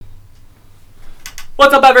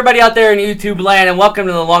What's up, everybody out there in YouTube land, and welcome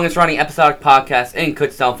to the longest-running episodic podcast in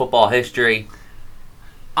Kutztown football history.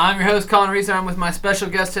 I'm your host, Colin Reese, and I'm with my special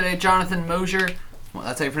guest today, Jonathan Mosher. Well,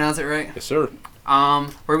 that's how you pronounce it, right? Yes, sir. We're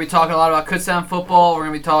going to be talking a lot about Kutztown football. We're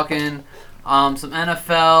going to be talking some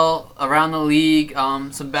NFL, around the league,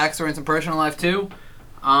 some backstory and some personal life, too.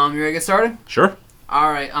 You ready to get started? Sure.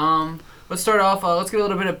 All right. Let's start off. Let's get a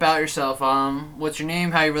little bit about yourself. What's your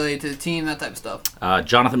name? How you related to the team? That type of stuff.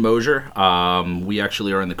 Jonathan Mosher. We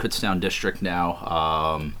actually are in the Kutztown district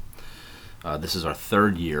now. This is our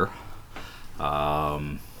third year.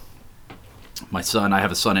 My son, I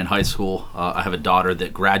have a son in high school. I have a daughter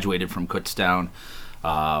that graduated from Kutztown.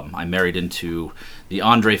 I married into the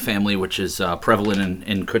Andre family, which is prevalent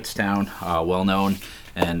in Kutztown, well known.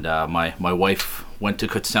 And my wife went to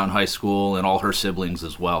Kutztown High School, and all her siblings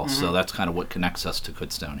as well. Mm-hmm. So that's kind of what connects us to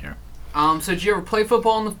Kutztown here. So did you ever play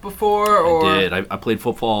football before? Or? I did. I played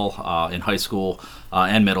football in high school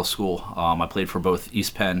and middle school. I played for both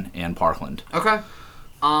East Penn and Parkland. Okay.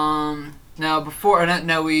 Now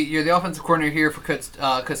you're the offensive coordinator here for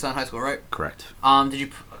Kutztown High School, right? Correct. Did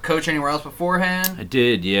you coach anywhere else beforehand? I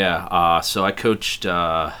did, yeah. So I coached.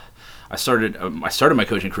 I started my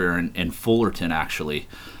coaching career in Fullerton, actually.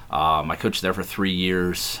 I coached there for 3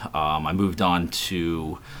 years. I moved on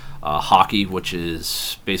to hockey, which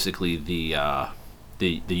is basically the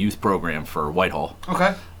youth program for Whitehall.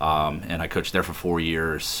 Okay. And I coached there for 4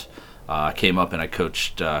 years. I came up and I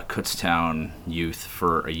coached Kutztown youth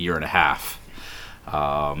for a year and a half.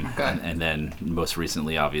 Okay. And then most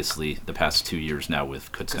recently, obviously, the past 2 years now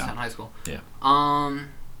with Kutztown High School. Yeah.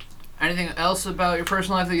 Anything else about your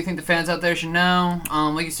personal life that you think the fans out there should know?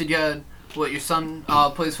 Like you said, you had, your son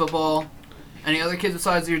plays football. Any other kids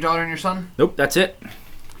besides your daughter and your son? Nope, that's it.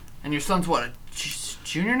 And your son's what, a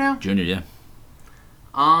junior now? Junior, yeah.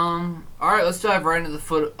 All right, let's dive right into the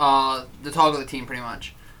talk of the team, pretty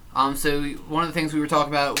much. So one of the things we were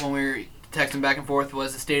talking about when we were texting back and forth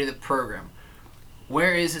was the state of the program.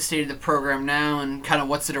 Where is the state of the program now, and kind of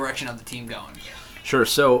what's the direction of the team going? Sure.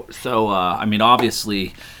 So I mean,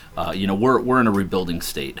 obviously, we're in a rebuilding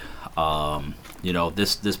state.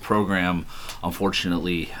 This program,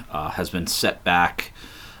 unfortunately, has been set back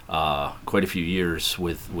quite a few years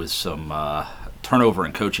with some turnover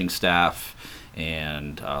in coaching staff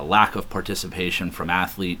and lack of participation from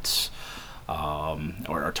athletes.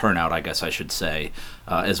 Or turnout, I guess I should say,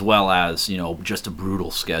 as well as just a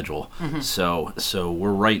brutal schedule. Mm-hmm. So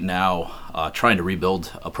we're right now trying to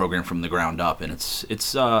rebuild a program from the ground up, and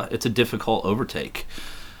it's a difficult overtake.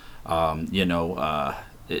 The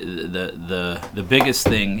biggest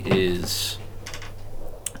thing is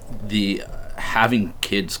having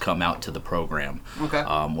kids come out to the program. Okay.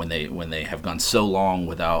 When they have gone so long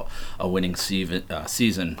without a winning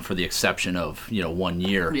season, for the exception of 1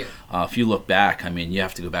 year. Yeah. If you look back, I mean, you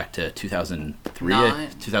have to go back to 2003.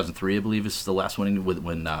 2003, I believe, is the last winning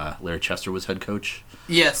when Larry Chester was head coach.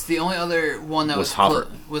 Yes, the only other one that was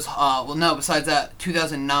besides that,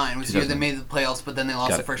 2009 was the year they made the playoffs, but then they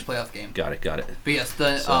lost the first playoff game. Got it. But yes,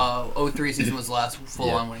 the 03 season was the last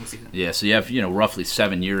full-on winning season. Yeah, so you have roughly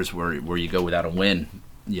 7 years where you go without a win.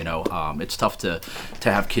 It's tough to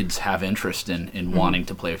have kids have interest in mm-hmm. wanting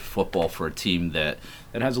to play football for a team that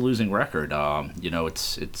has a losing record.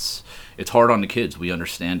 It's hard on the kids. We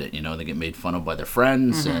understand it. They get made fun of by their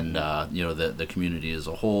friends, mm-hmm. and the community as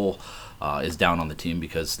a whole is down on the team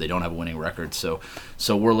because they don't have a winning record. So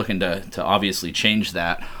we're looking to obviously change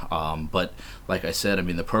that. But like I said, I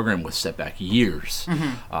mean, the program was set back years.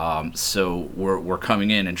 Mm-hmm. So we're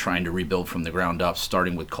coming in and trying to rebuild from the ground up,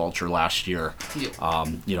 starting with culture last year. Yeah.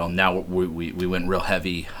 Now we went real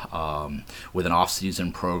heavy with an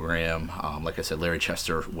off-season program. Like I said, Larry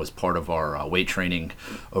Chester was part of our weight training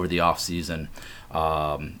over the off-season.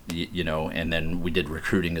 And then we did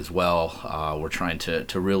recruiting as well. We're trying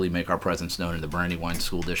to really make our presence known in the Brandywine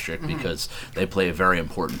School District, mm-hmm. because they play a very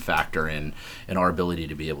important factor in our ability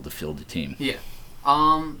to be able to field the team. Yeah.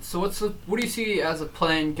 So what do you see as a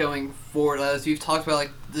plan going forward? As you've talked about,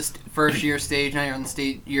 like, this first year stage, now you're on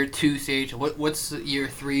the year 2 stage. What's year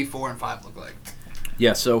 3, 4, and 5 look like?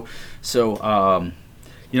 Yeah. So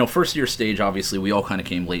first year stage, obviously, we all kind of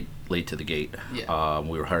came late to the gate. Yeah.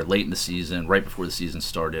 We were hired late in the season, right before the season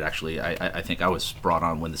started. Actually, I think I was brought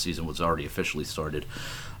on when the season was already officially started.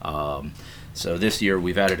 So this year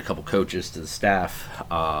we've added a couple coaches to the staff,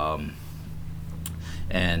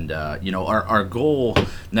 And our goal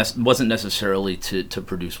wasn't necessarily to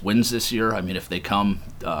produce wins this year. I mean, if they come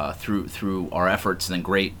through our efforts, then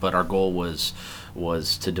great. But our goal was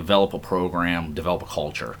to develop a program, develop a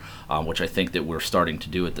culture, which I think that we're starting to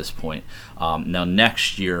do at this point. Now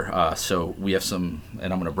next year, so we have some,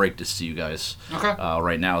 and I'm going to break this to you guys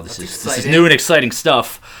right now. This is new and exciting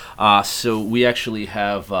stuff. So we actually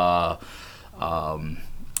have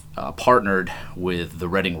partnered with the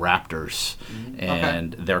Reading Raptors,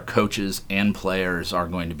 and their coaches and players are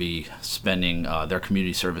going to be spending their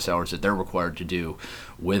community service hours that they're required to do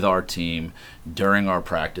with our team during our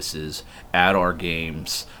practices, at our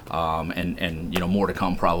games, and more to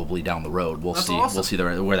come probably down the road. We'll see. Awesome. We'll see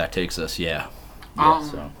where that takes us. Yeah.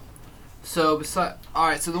 So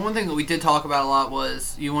the one thing that we did talk about a lot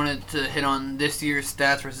was you wanted to hit on this year's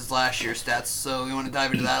stats versus last year's stats. So you want to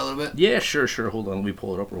dive into that a little bit? Yeah, sure. Hold on, let me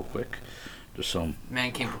pull it up real quick. Just some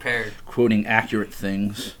man came prepared, quoting accurate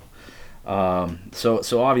things.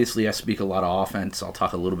 So obviously I speak a lot of offense. I'll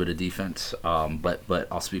talk a little bit of defense, but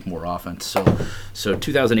I'll speak more offense. So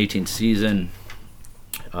 2018 season,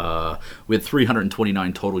 we had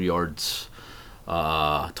 329 total yards.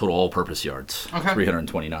 Total all-purpose yards,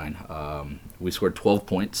 329. We scored 12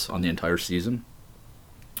 points on the entire season.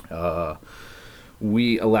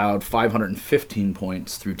 We allowed 515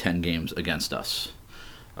 points through 10 games against us.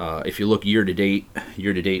 If you look year to date,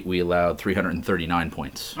 we allowed 339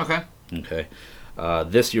 points. Okay.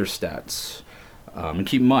 This year's stats. And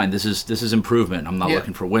keep in mind, this is improvement. I'm not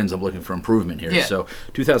looking for wins. I'm looking for improvement here. Yeah. So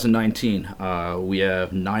 2019, we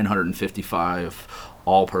have 955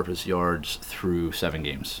 all-purpose yards through 7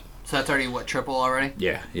 games. So that's already, triple already?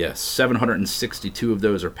 Yeah. 762 of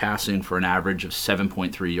those are passing for an average of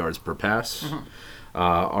 7.3 yards per pass.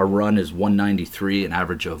 Our run is 193, an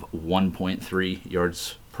average of 1.3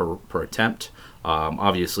 yards per attempt.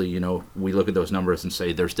 Obviously, we look at those numbers and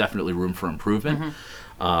say there's definitely room for improvement.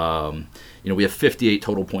 We have 58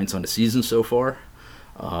 total points on the season so far,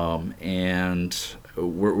 and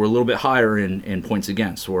we're a little bit higher in points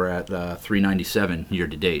against. We're at 397 year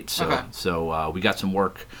to date. So we got some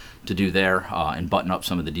work to do there and button up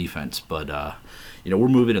some of the defense, but we're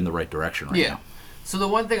moving in the right direction right now. So the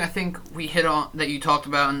one thing I think we hit on that you talked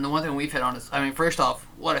about, and the one thing we've hit on is, first off,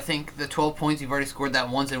 I think the 12 points you've already scored that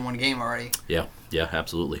once in one game already. Yeah,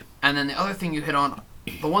 absolutely. And then the other thing you hit on,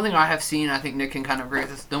 the one thing I have seen, I think Nick can kind of agree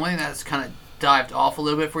with this, the one thing that has kind of dived off a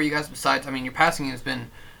little bit for you guys, besides, your passing has been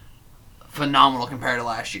phenomenal compared to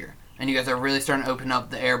last year, and you guys are really starting to open up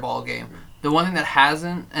the air ball game. The one thing that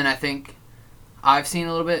hasn't, and I think I've seen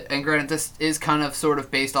a little bit, and granted this is kind of sort of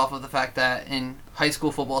based off of the fact that in high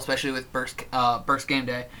school football, especially with Burke's game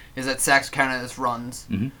day, is that sacks counted as runs.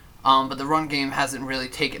 But the run game hasn't really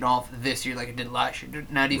taken off this year like it did last year.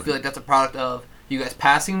 Now, do you feel like that's a product of you guys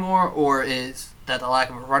passing more, or is that the lack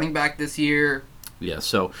of a running back this year? Yeah,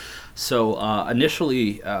 so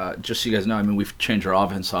initially, just so you guys know, we've changed our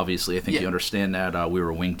offense, obviously. I think you understand that. We were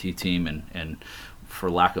a wing T team, and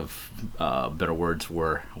for lack of better words,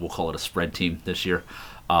 we'll call it a spread team this year.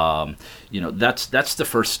 That's the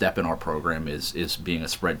first step in our program is being a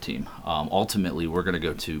spread team. Ultimately, we're going to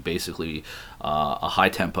go to basically a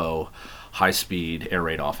high-tempo, high-speed, air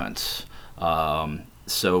raid offense.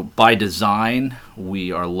 So by design,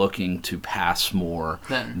 we are looking to pass more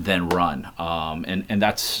than run, and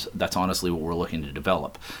that's honestly what we're looking to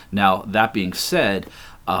develop. Now, that being said,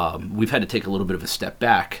 we've had to take a little bit of a step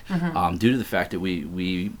back due to the fact that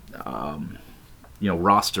we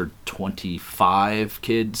rostered 25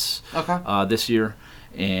 kids this year.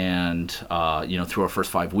 And, through our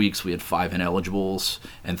first 5 weeks, we had 5 ineligibles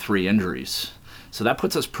and 3 injuries. So that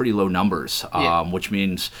puts us pretty low numbers, which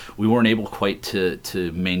means we weren't able quite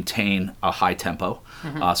to maintain a high tempo.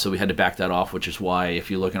 So we had to back that off, which is why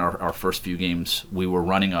if you look at our first few games, we were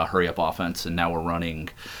running a hurry-up offense, and now we're running,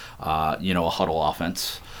 a huddle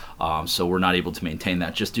offense. So we're not able to maintain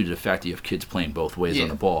that just due to the fact that you have kids playing both ways on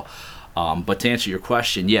the ball. But to answer your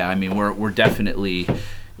question, we're definitely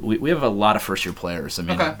we have a lot of first-year players.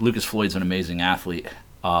 Lucas Floyd's an amazing athlete.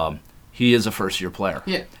 He is a first-year player,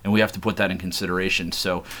 and we have to put that in consideration.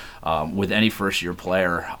 So with any first-year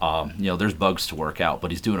player, there's bugs to work out,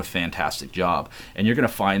 but he's doing a fantastic job. And you're going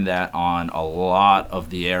to find that on a lot of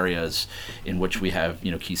the areas in which we have,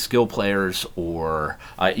 key skill players or,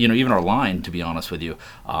 even our line, to be honest with you.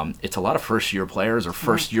 It's a lot of first-year players or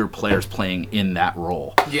first-year players playing in that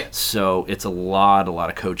role. So it's a lot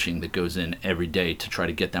of coaching that goes in every day to try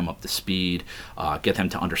to get them up to speed, get them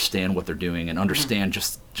to understand what they're doing and understand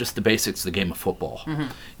just the basics of the game of football.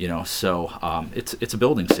 So it's a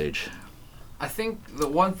building stage. I think the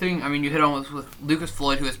one thing, I mean, you hit on was with Lucas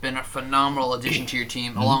Floyd, who has been a phenomenal addition to your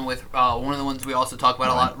team, along with one of the ones we also talk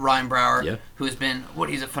about a lot, Ryan Brower, who has been,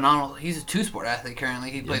 he's a two-sport athlete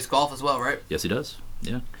currently. He plays golf as well, right? Yes, he does.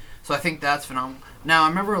 Yeah. So I think that's phenomenal. Now, I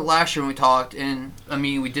remember last year when we talked in a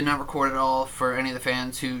meeting, we did not record it all for any of the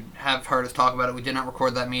fans who have heard us talk about it. We did not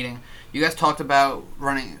record that meeting. You guys talked about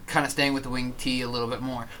kind of staying with the wing tee a little bit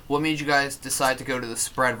more. What made you guys decide to go to the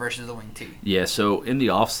spread versus the wing tee? Yeah, so in the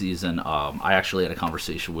offseason, I actually had a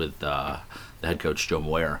conversation with the head coach, Joe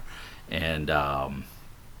Moyer, and I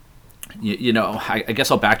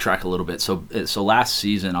guess I'll backtrack a little bit. So last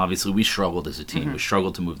season, obviously, we struggled as a team. Mm-hmm. We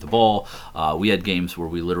struggled to move the ball. We had games where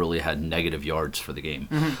we literally had negative yards for the game.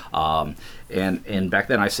 Mm-hmm. And back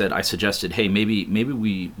then, I suggested, hey, maybe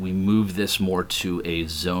we move this more to a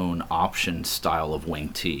zone option style of wing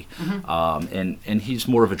tee. Mm-hmm. And he's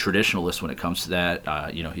more of a traditionalist when it comes to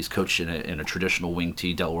that. He's coached in a traditional wing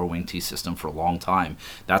tee, Delaware wing tee system for a long time.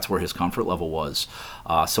 That's where his comfort level was.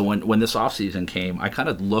 So when this offseason came, I kind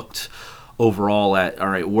of looked overall at, all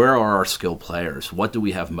right, where are our skilled players? What do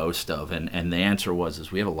we have most of? And the answer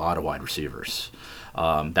was we have a lot of wide receivers.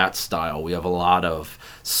 That style. We have a lot of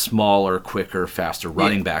smaller, quicker, faster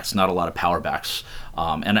running backs, not a lot of power backs.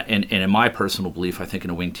 And in my personal belief, I think in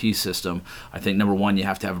a wing tee system, I think number one, you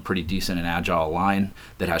have to have a pretty decent and agile line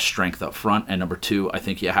that has strength up front. And number two, I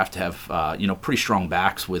think you have to have pretty strong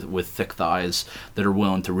backs with thick thighs that are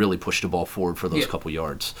willing to really push the ball forward for those couple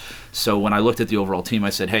yards. So when I looked at the overall team,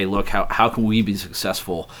 I said, hey, look, how can we be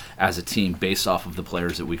successful as a team based off of the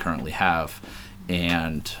players that we currently have?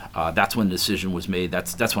 And that's when the decision was made.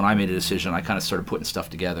 That's when I made a decision. I kind of started putting stuff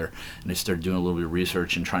together, and I started doing a little bit of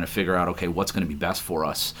research and trying to figure out, okay, what's going to be best for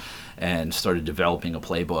us, and started developing a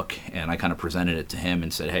playbook. And I kind of presented it to him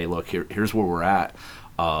and said, hey, look, here's where we're at.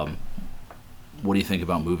 What do you think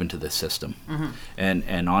about moving to this system? Mm-hmm.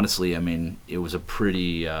 And honestly, I mean, it was a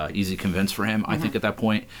pretty easy convince for him, I think, at that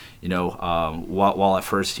point. While at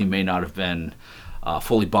first he may not have been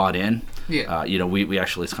fully bought in. We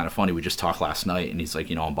actually, it's kind of funny, we just talked last night, and he's like,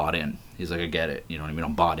 I'm bought in. He's like, I get it. You know what I mean?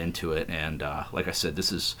 I'm bought into it. And like I said,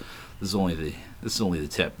 this is only the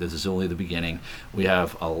tip. This is only the beginning. We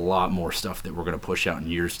have a lot more stuff that we're going to push out in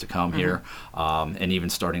years to come here. And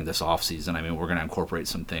even starting this off season, I mean, we're going to incorporate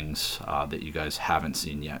some things that you guys haven't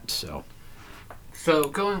seen yet. So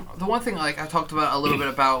the one thing I talked about a little bit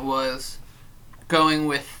about was going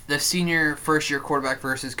with the senior first year quarterback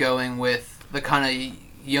versus going with the kind of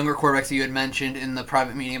younger quarterbacks that you had mentioned in the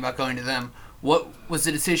private meeting about going to them. What was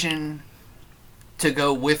the decision to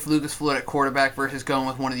go with Lucas Floyd at quarterback versus going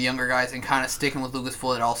with one of the younger guys and kind of sticking with Lucas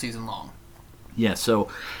Floyd all season long? Yeah, so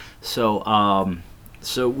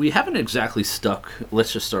we haven't exactly stuck.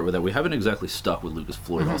 Let's just start with that. We haven't exactly stuck with Lucas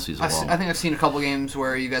Floyd all season long. I think I've seen a couple games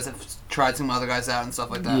where you guys have tried some other guys out and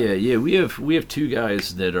stuff like that. Yeah. We have two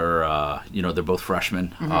guys that are they're both freshmen.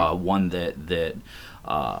 One that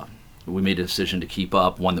we made a decision to keep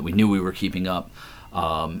up. One that we knew we were keeping up,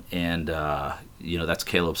 and that's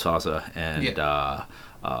Caleb Saza and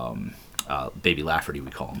Baby Lafferty, we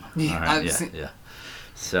call him. Yeah, all right? yeah.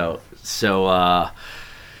 So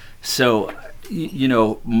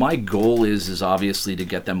my goal is obviously to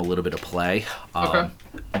get them a little bit of play. Okay.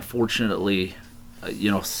 Unfortunately,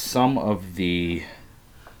 some of the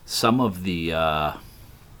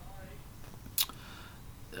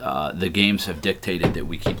games have dictated that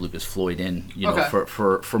we keep Lucas Floyd in,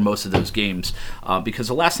 for most of those games, because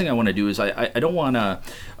the last thing I want to do is I don't want to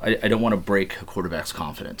break a quarterback's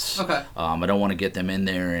confidence. Okay. I don't want to get them in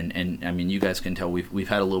there, and I mean, you guys can tell we've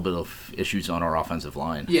had a little bit of issues on our offensive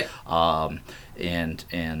line. Yeah.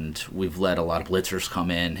 And we've let a lot of blitzers come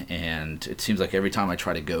in, and it seems like every time I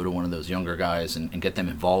try to go to one of those younger guys and get them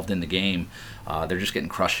involved in the game, they're just getting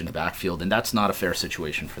crushed in the backfield, and that's not a fair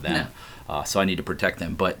situation for them. No. So I need to protect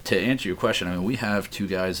them. But to answer your question, I mean, we have two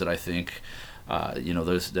guys that I think,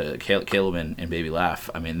 Caleb and Baby Laugh,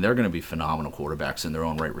 I mean, they're going to be phenomenal quarterbacks in their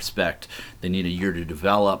own right respect. They need a year to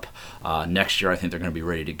develop. Next year, I think they're going to be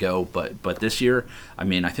ready to go. But this year, I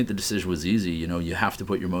mean, I think the decision was easy. You have to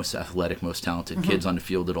put your most athletic, most talented kids on the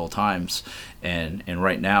field at all times. And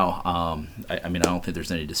right now, I don't think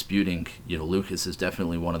there's any disputing. Lucas is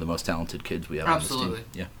definitely one of the most talented kids we have on this team. Absolutely.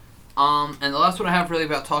 Yeah. And the last one I have really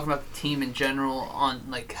about talking about the team in general on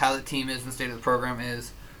like how the team is and the state of the program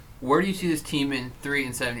is, where do you see this team in 3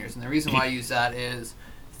 and 7 years? And the reason why I use that is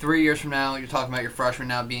 3 years from now, you're talking about your freshmen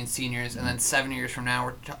now being seniors, and then 7 years from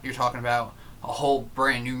now, you're talking about a whole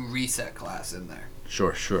brand new reset class in there.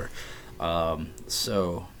 Sure. So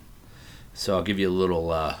I'll give you a little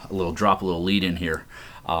lead in here,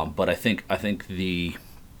 but I think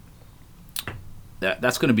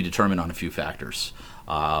that's going to be determined on a few factors.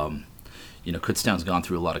 Kutztown's gone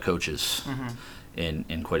through a lot of coaches.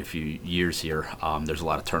 In quite a few years here. There's a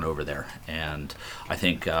lot of turnover there. And I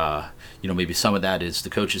think, maybe some of that is the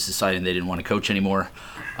coaches deciding they didn't want to coach anymore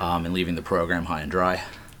and leaving the program high and dry.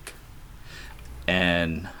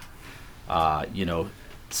 And,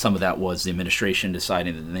 some of that was the administration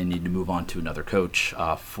deciding that they need to move on to another coach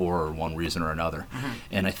for one reason or another.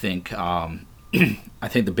 And I think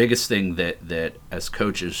the biggest thing that as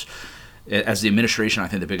coaches, as the administration, I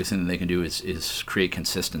think the biggest thing that they can do is create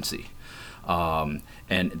consistency.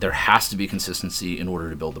 And there has to be consistency in order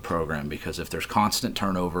to build the program, because if there's constant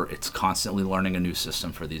turnover, it's constantly learning a new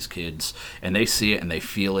system for these kids, and they see it and they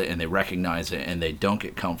feel it and they recognize it and they don't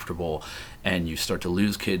get comfortable, and you start to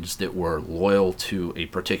lose kids that were loyal to a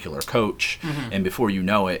particular coach, and before you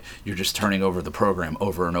know it, you're just turning over the program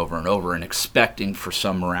over and over and over and expecting for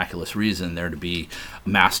some miraculous reason there to be a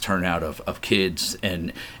mass turnout of kids.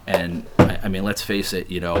 And I mean, let's face it,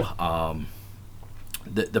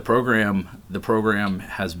 the program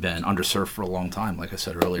has been underserved for a long time, like I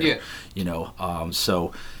said earlier.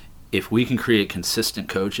 So if we can create consistent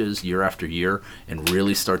coaches year after year and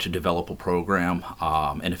really start to develop a program,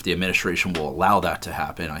 and if the administration will allow that to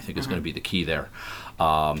happen, I think is going to be the key there.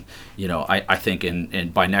 I think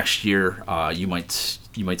and by next year, you might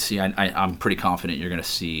see. I'm pretty confident you're going to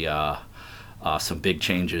see. Some big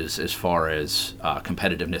changes as far as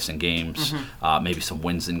competitiveness in games, maybe some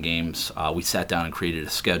wins in games. We sat down and created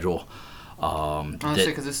a schedule. Honestly,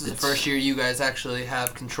 because this is the first year you guys actually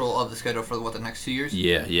have control of the schedule for the next 2 years?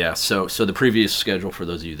 Yeah. So the previous schedule, for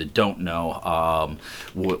those of you that don't know,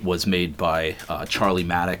 was made by Charlie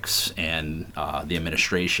Maddox and the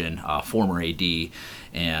administration, former AD,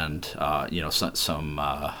 and some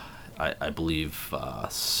I believe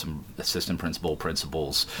some assistant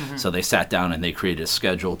principals. So they sat down and they created a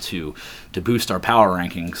schedule to boost our power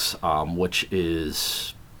rankings, which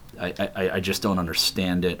is I just don't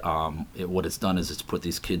understand it. What it's done is it's put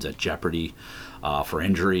these kids at jeopardy for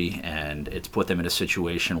injury, and it's put them in a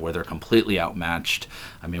situation where they're completely outmatched.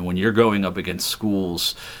 I mean, when you're going up against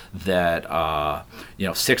schools that,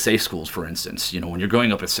 6A schools, for instance, when you're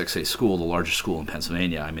going up at 6A school, the largest school in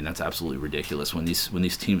Pennsylvania, I mean, that's absolutely ridiculous. When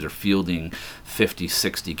these teams are fielding 50,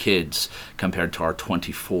 60 kids compared to our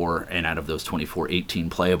 24, and out of those 24, 18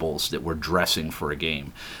 playables that we're dressing for a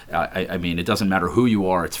game. I mean, it doesn't matter who you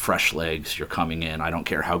are, it's fresh legs, you're coming in. I don't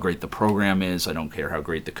care how great the program is, I don't care how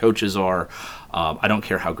great the coaches are. I don't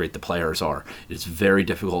care how great the players are. It's very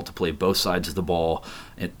difficult to play both sides of the ball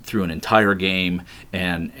through an entire game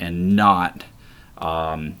and not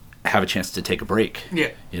have a chance to take a break.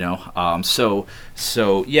 Yeah. So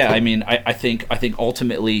yeah. I mean, I think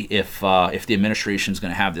ultimately, if the administration is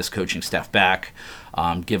going to have this coaching staff back,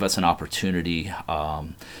 give us an opportunity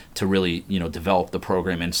to really develop the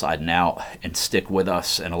program inside and out and stick with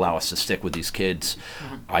us and allow us to stick with these kids.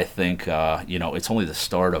 I think it's only the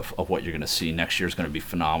start of what you're going to see. Next year is going to be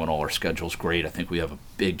phenomenal. Our schedule's great. I think we have a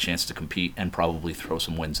big chance to compete and probably throw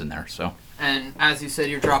some wins in there. So. And as you said,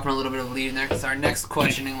 you're dropping a little bit of lead in there, because our next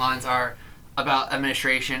questioning lines are about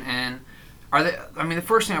administration. And the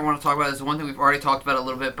first thing I want to talk about is one thing we've already talked about a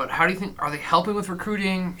little bit, but how do you think, are they helping with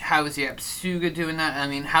recruiting? How is the ep2 doing that? I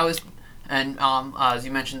mean, how is, and as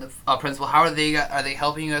you mentioned, the principal, how are they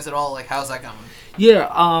helping you guys at all? Like, how's that going?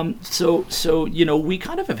 Yeah, so we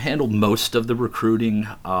kind of have handled most of the recruiting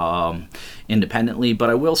independently, but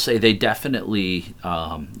I will say they definitely,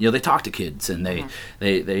 they talk to kids and they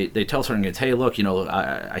tell certain kids, hey, look,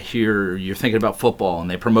 I hear you're thinking about football,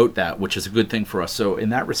 and they promote that, which is a good thing for us. So in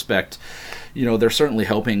that respect, they're certainly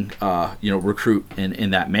helping, recruit in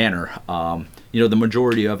that manner. The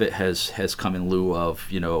majority of it has come in lieu of,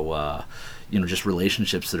 just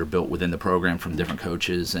relationships that are built within the program from different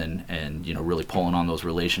coaches, and really pulling on those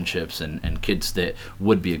relationships and kids that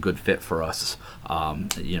would be a good fit for us,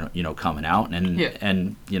 coming out.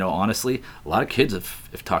 And honestly, a lot of kids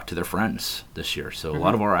have talked to their friends this year. So a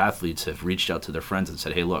lot of our athletes have reached out to their friends and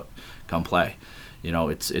said, hey, look, come play.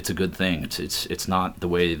 It's a good thing. It's not the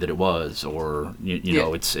way that it was, or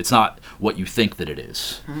it's not what you think that it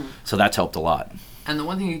is. So that's helped a lot. And the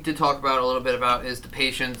one thing you did talk about a little bit about is the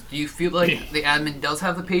patience. Do you feel like the admin does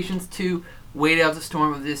have the patience to wait out the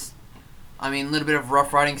storm of this, little bit of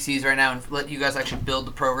rough riding seas right now, and let you guys actually build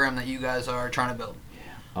the program that you guys are trying to build?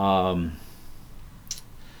 I'm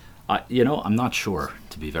not sure,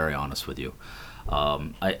 to be very honest with you.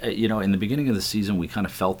 In the beginning of the season, we kind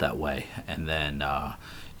of felt that way, and then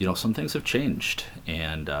some things have changed,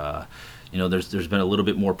 and there's been a little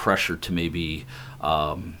bit more pressure to maybe,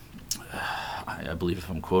 I believe, if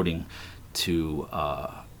I'm quoting, to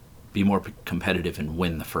be more competitive and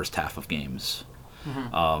win the first half of games.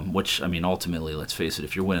 which, I mean, ultimately, let's face it,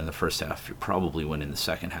 if you're winning the first half, you're probably winning the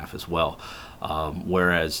second half as well.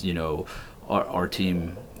 Whereas, our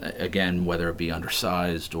team, again, whether it be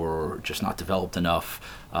undersized or just not developed enough,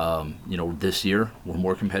 this year we're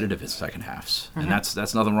more competitive in second halves, and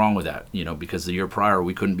that's nothing wrong with that. Because the year prior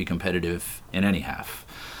we couldn't be competitive in any half.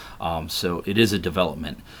 So it is a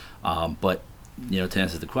development, but to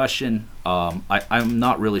answer the question, I'm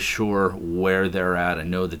not really sure where they're at. I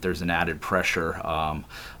know that there's an added pressure.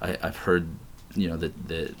 I've heard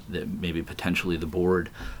that maybe potentially the board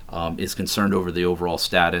is concerned over the overall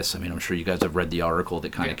status. I mean, I'm sure you guys have read the article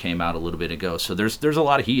that kind of came out a little bit ago. So there's a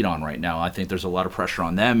lot of heat on right now. I think there's a lot of pressure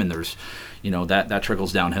on them, and there's, that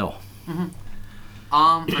trickles downhill.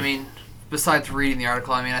 I mean, besides reading the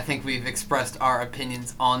article, I mean, I think we've expressed our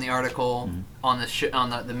opinions on the article on the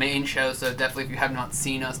on the main show. So definitely, if you have not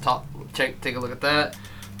seen us take a look at that.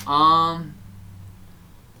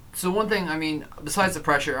 So one thing, I mean, besides the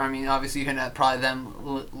pressure, I mean, obviously you can have probably them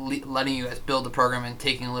letting you guys build the program and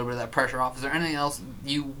taking a little bit of that pressure off. Is there anything else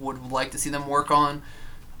you would like to see them work on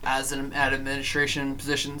at administration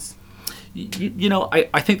positions?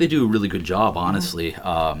 I think they do a really good job, honestly.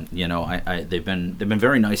 They've been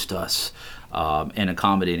very nice to us and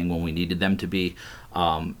accommodating when we needed them to be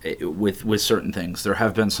with certain things. There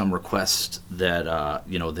have been some requests that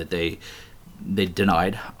that they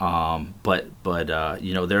denied, but they're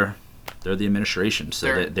the administration,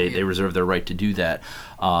 so they reserve their right to do that.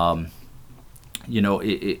 I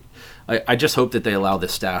just hope that they allow the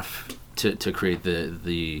staff to create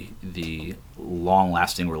the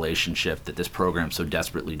long-lasting relationship that this program so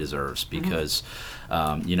desperately deserves, because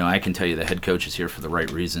I can tell you the head coach is here for the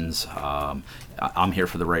right reasons. I'm here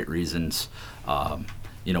for the right reasons.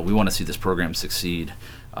 We want to see this program succeed.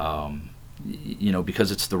 Because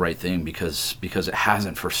it's the right thing, because it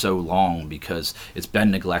hasn't for so long, because it's been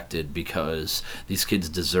neglected, because these kids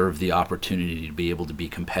deserve the opportunity to be able to be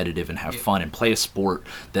competitive and have fun and play a sport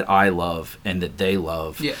that I love and that they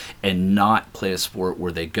love, and not play a sport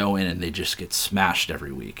where they go in and they just get smashed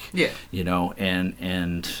every week.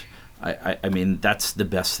 And I mean, that's the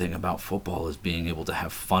best thing about football, is being able to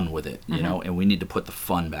have fun with it, and we need to put the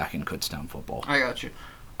fun back in Kutztown football. I got you.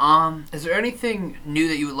 Is there anything new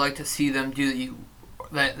that you would like to see them do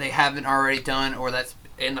that they haven't already done, or that's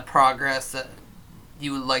in the progress that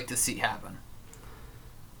you would like to see happen?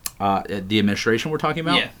 The administration we're talking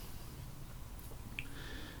about?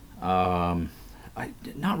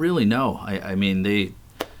 Not really, no. I mean, the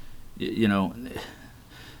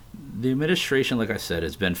administration, like I said,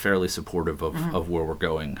 has been fairly supportive of where we're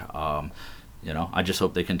going. I just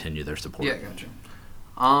hope they continue their support. Yeah, gotcha.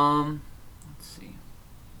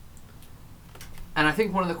 And I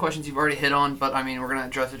think one of the questions you've already hit on, but I mean, we're going to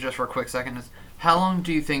address it just for a quick second, is how long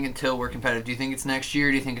do you think until we're competitive? Do you think it's next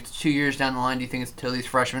year? Do you think it's 2 years down the line? Do you think it's until these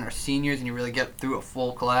freshmen are seniors and you really get through a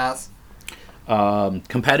full class?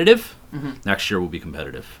 Competitive? Next year we'll be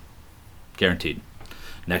competitive. Guaranteed.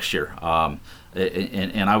 Next year.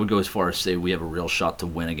 And I would go as far as say we have a real shot to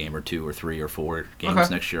win a game or 2 or 3 or 4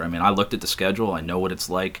 games next year. I mean, I looked at the schedule. I know what it's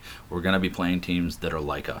like. We're going to be playing teams that are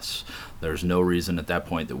like us. There's no reason at that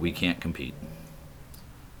point that we can't compete.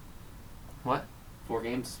 What? 4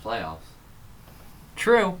 games, playoffs.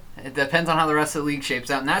 True. It depends on how the rest of the league shapes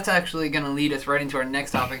out. And that's actually going to lead us right into our next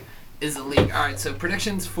topic, is the league. All right, so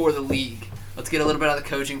predictions for the league. Let's get a little bit of the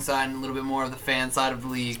coaching side and a little bit more of the fan side of the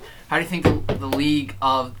league. How do you think the league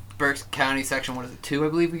of Berks County section, what is it, 2, I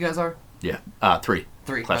believe you guys are? Yeah, 3.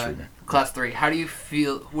 3. Class 3. Class 3. How do you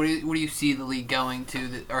feel? What do you see the league going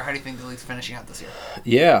to, or how do you think the league's finishing out this year?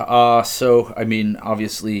 Yeah. So I mean,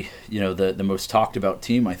 obviously, the most talked about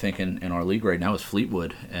team I think in our league right now is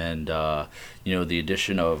Fleetwood, and the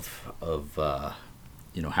addition of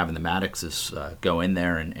having the Maddoxes go in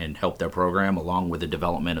there and help their program, along with the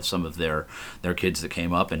development of some of their kids that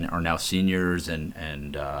came up and are now seniors, and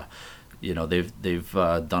they've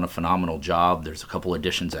done a phenomenal job. There's a couple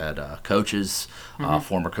additions at coaches,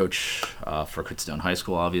 former coach for Kutztown High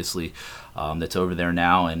School, obviously, that's over there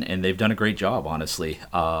now, and they've done a great job, honestly.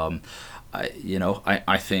 I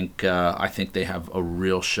think they have a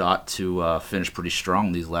real shot to finish pretty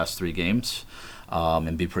strong these last 3 games.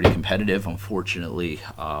 And be pretty competitive. Unfortunately,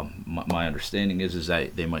 my understanding is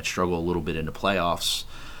that they might struggle a little bit in the playoffs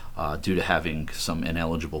due to having some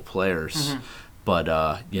ineligible players. But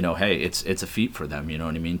hey, it's a feat for them. You know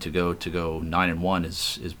what I mean? To go 9-1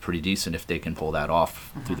 is pretty decent if they can pull that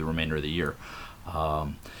off through the remainder of the year. I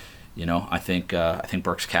think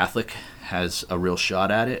Berks Catholic has a real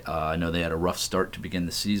shot at it. I know they had a rough start to begin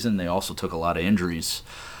the season. They also took a lot of injuries.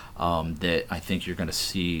 That I think you're going to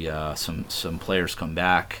see some players come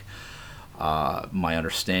back. My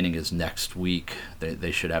understanding is next week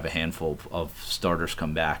they should have a handful of starters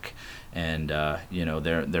come back. And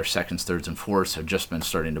their seconds, thirds, and fourths have just been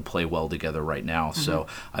starting to play well together right now. Mm-hmm. So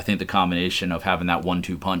I think the combination of having that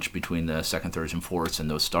 1-2 punch between the second, thirds, and fourths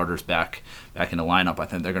and those starters back in the lineup, I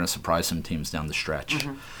think they're going to surprise some teams down the stretch.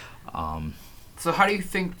 Mm-hmm. So how do you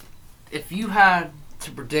think, if you had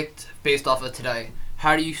to predict based off of today,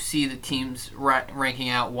 how do you see the teams ranking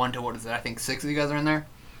out 1 to, what is it? I think 6 of you guys are in there.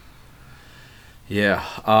 Yeah.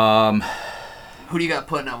 Who do you got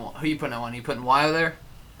putting at 1? Who are you putting at 1? Are you putting Wyo there?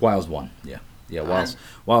 Wile's 1, yeah. Yeah,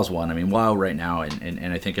 Wile's 1. I mean, Wile right now,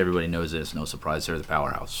 and I think everybody knows this, no surprise, they're the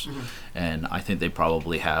powerhouse. Mm-hmm. And I think they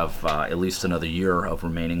probably have at least another year of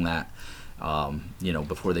remaining that,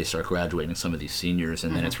 before they start graduating some of these seniors,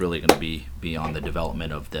 and then it's really going to be on the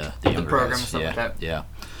development of the younger program guys. And stuff like that. Yeah.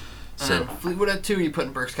 So Fleetwood at 2, or you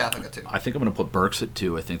putting Berks Catholic at 2? I think I'm going to put Berks at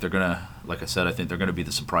 2. I think they're going to, like I said, I think they're going to be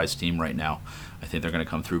the surprise team right now. I think they're going to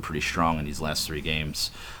come through pretty strong in these last 3 games.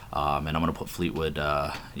 And I'm going to put Fleetwood,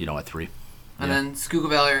 at 3. And then Schuylkill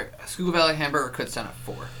Valley, Hamburg, or Kutztown at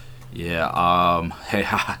 4. Yeah. Hey,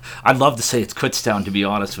 I'd love to say it's Kutztown, to be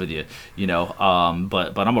honest with you.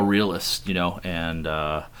 But I'm a realist. And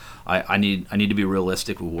I need to be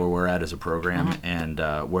realistic with where we're at as a program and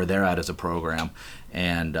where they're at as a program.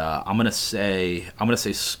 And I'm gonna say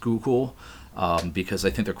Schuylkill. Because I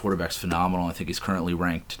think their quarterback's phenomenal. I think he's currently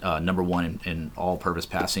ranked number 1 in all-purpose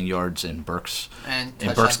passing yards in Berks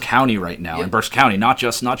County right now. Yep. In Berks County, not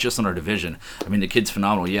just in our division. I mean, the kid's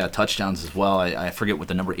phenomenal. Yeah, touchdowns as well. I forget what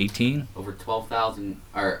the number 18. Over 12,000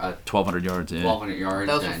 or 1,200 yards. Yeah. 1,200 yards.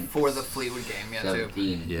 That was before the Fleetwood game. Yeah,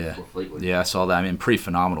 17 yeah. Fleetwood. Yeah, I saw that. I mean, pretty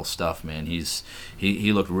phenomenal stuff, man.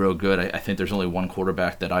 He looked real good. I think there's only one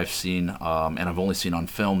quarterback that I've seen, and I've only seen on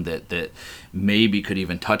film that maybe could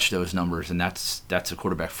even touch those numbers, and that's a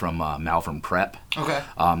quarterback from Malvern Prep. Okay.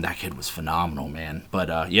 That kid was phenomenal, man. But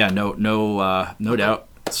no doubt,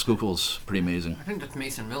 Schuylkill's pretty amazing. I think that's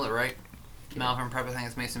Mason Miller, right? Malvern Prep, I think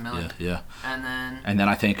it's Mason Miller. Yeah. And then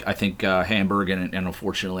I think Hamburg, and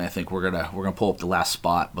unfortunately I think we're gonna pull up the last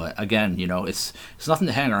spot. But again, it's nothing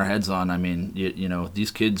to hang our heads on. I mean,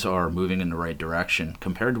 these kids are moving in the right direction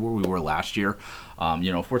compared to where we were last year.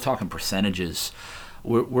 If we're talking percentages,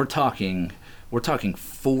 we're talking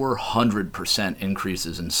 400%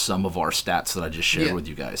 increases in some of our stats that I just shared with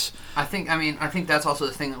you guys. I think that's also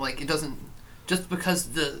the thing. Like, it doesn't, just because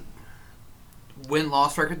the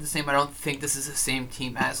win-loss record is the same, I don't think this is the same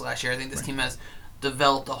team as last year. I think this team has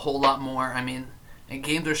developed a whole lot more. I mean, and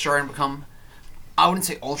games are starting to become, I wouldn't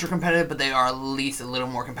say ultra competitive, but they are at least a little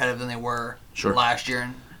more competitive than they were last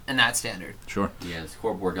year in that standard. Sure. Yeah, the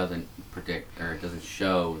scoreboard doesn't predict or it doesn't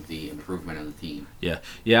show the improvement of the team. Yeah.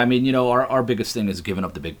 I mean, our biggest thing is giving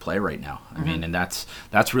up the big play right now. I mean, and that's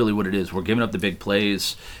really what it is. We're giving up the big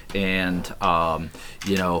plays, and I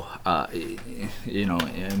mean,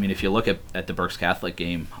 if you look at the Berks Catholic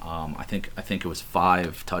game, I think it was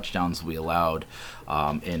 5 touchdowns we allowed,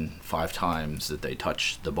 in 5 times that they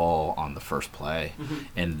touched the ball on the first play,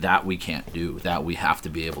 and that we can't do. That we have to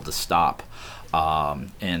be able to stop.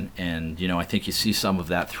 I think you see some of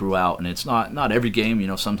that throughout, and it's not every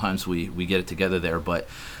game. Sometimes we get it together there, but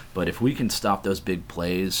if we can stop those big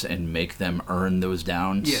plays and make them earn those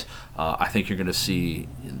downs, I think you're going to see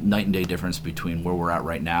night and day difference between where we're at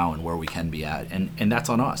right now and where we can be at, and that's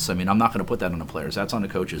on us. I mean, I'm not going to put that on the players. That's on the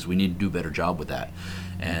coaches. We need to do a better job with that,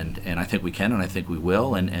 and I think we can, and I think we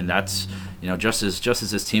will, and that's just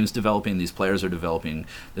as this team's developing, these players are developing,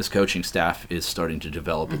 this coaching staff is starting to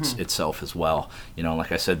develop itself as well.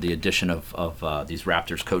 Like I said, the addition of these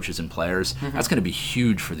Raptors coaches and players, that's going to be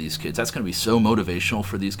huge for these kids. That's going to be so motivational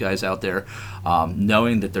for these guys out there,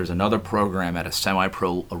 knowing that there's another program at a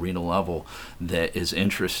semi-pro arena level that is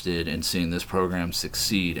interested in seeing this program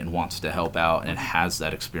succeed and wants to help out and has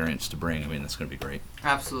that experience to bring. I mean, that's going to be great.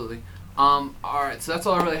 Absolutely. All right, so that's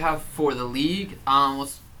all I really have for the league.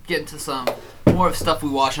 Let's get into some more of stuff we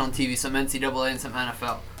watch on TV, some NCAA and some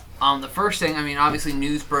NFL. The first thing, I mean, obviously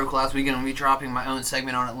news broke last week, and I'll be dropping my own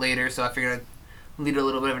segment on it later, so I figured I'd lead a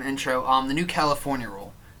little bit of an intro. The new California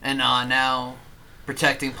rule, and now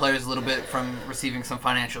protecting players a little bit from receiving some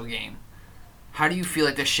financial gain. How do you feel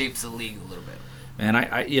like this shapes the league a little bit? Man,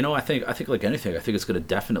 I think like anything, I think it's going to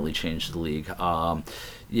definitely change the league.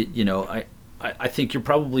 I think you're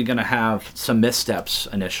probably going to have some missteps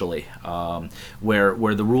initially,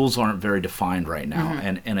 where the rules aren't very defined right now,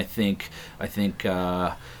 and I think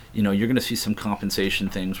you're going to see some compensation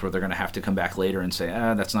things where they're going to have to come back later and say,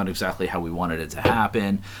 that's not exactly how we wanted it to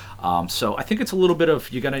happen. So I think it's a little bit of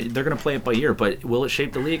they're going to play it by ear, but will it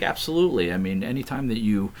shape the league? Absolutely. I mean, anytime that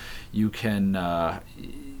you can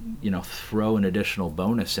throw an additional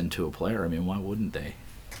bonus into a player. I mean, why wouldn't they?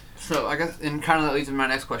 So I guess, and kind of that leads to my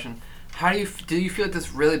next question. How do you feel like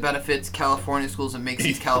this really benefits California schools and makes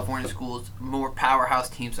these California schools more powerhouse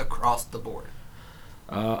teams across the board?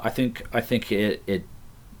 I think it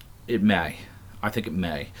may. I think it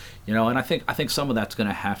may. And I think some of that's going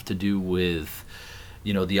to have to do with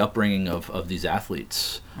the upbringing of these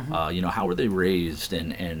athletes. Mm-hmm. How were they raised,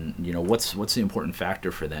 and what's the important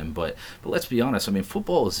factor for them? But let's be honest. I mean,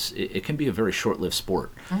 football it can be a very short-lived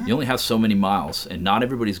sport. Mm-hmm. You only have so many miles, and not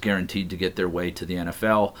everybody's guaranteed to get their way to the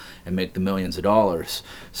NFL and make the millions of dollars.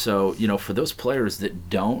 So for those players that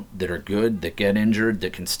are good, that get injured,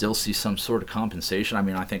 that can still see some sort of compensation. I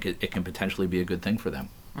mean, I think it can potentially be a good thing for them.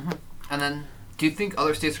 Mm-hmm. And then, do you think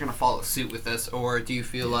other states are going to follow suit with this, or do you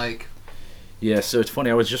feel like? Yeah, so it's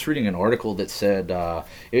funny. I was just reading an article that said, and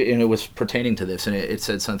it was pertaining to this, and it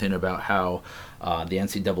said something about how the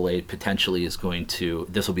NCAA potentially is going to.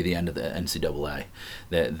 This will be the end of the NCAA.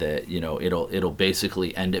 That it'll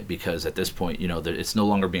basically end it because at this point, it's no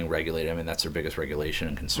longer being regulated. I mean, that's their biggest regulation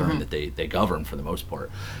and concern, that they govern for the most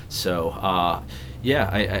part. So,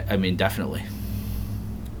 yeah, I mean, definitely.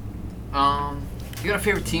 You got a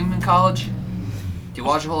favorite team in college? Do you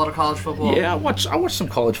watch a whole lot of college football? Yeah, I watch some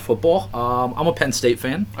college football. I'm a Penn State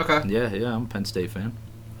fan. Okay. Yeah, I'm a Penn State fan.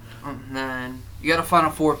 And then you got a Final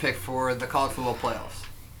Four pick for the college football playoffs.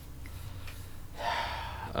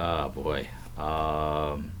 Oh, boy.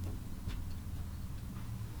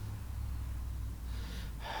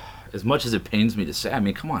 As much as it pains me to say, I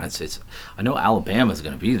mean, come on, it's. I know Alabama's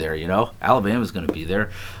going to be there. Alabama's going to be there.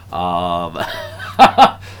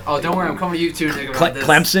 Oh, don't worry, I'm coming to you too, Nick, about this.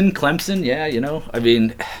 Clemson, yeah. I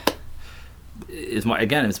mean, as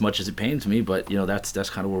much as it pains me, but that's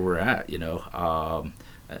kind of where we're at. I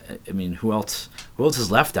mean, who else is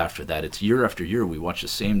left after that? It's year after year we watch the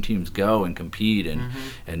same teams go and compete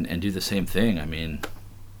and do the same thing. I mean.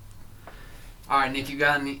 All right, Nick, you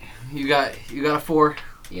got a 4.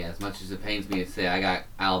 Yeah, as much as it pains me to say, I got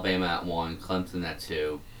Alabama at 1, Clemson at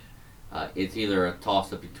 2. It's either a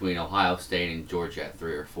toss-up between Ohio State and Georgia at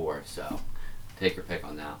 3 or 4, so take your pick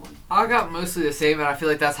on that one. I got mostly the same, and I feel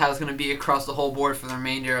like that's how it's going to be across the whole board for the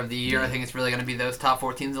remainder of the year. I think it's really going to be those top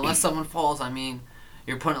 4 teams, unless someone falls. I mean,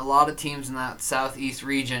 you're putting a lot of teams in that southeast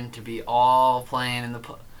region to be all playing in the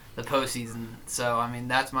postseason. So, I mean,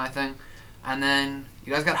 that's my thing. And then,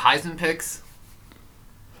 you guys got Heisman picks?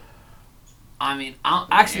 I mean,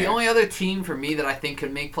 the only other team for me that I think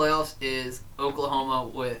could make playoffs is Oklahoma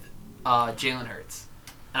with Jalen Hurts.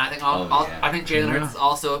 And I think I think Jalen Hurts is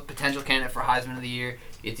also a potential candidate for Heisman of the Year.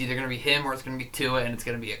 It's either going to be him or it's going to be Tua, and it's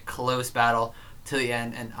going to be a close battle to the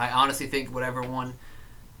end. And I honestly think whatever one,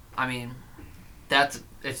 I mean,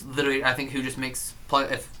 it's literally, I think, who just makes play.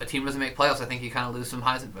 If a team doesn't make playoffs, I think you kind of lose some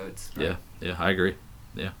Heisman votes. Yeah, I agree.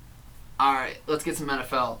 Yeah. All right, let's get some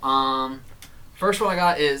NFL. First one I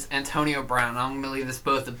got is Antonio Brown. I'm going to leave this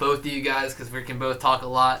to both of you guys because we can both talk a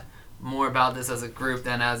lot more about this as a group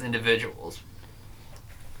than as individuals.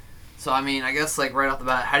 So, I mean, I guess, right off the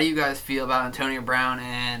bat, how do you guys feel about Antonio Brown,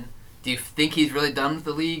 and do you think he's really done with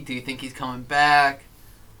the league? Do you think he's coming back?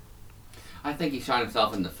 I think he shot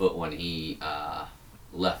himself in the foot when he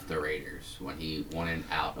left the Raiders, when he wanted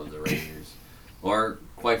out of the Raiders. Or,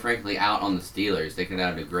 quite frankly, out on the Steelers. They could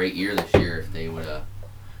have had a great year this year if they would have,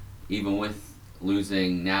 even with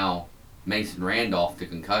losing now Mason Randolph to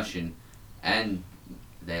concussion, and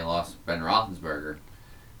they lost Ben Roethlisberger.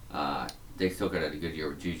 They still could have had a good year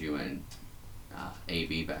with Juju and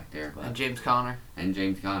AB back there. And James Conner.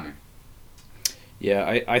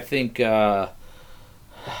 Yeah, I think,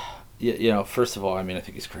 first of all, I mean, I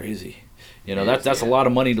think he's crazy. That's a lot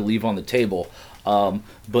of money to leave on the table.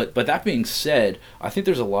 But that being said, I think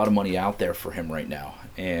there's a lot of money out there for him right now.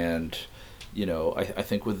 And, I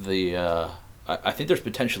think with the... I think there's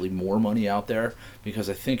potentially more money out there because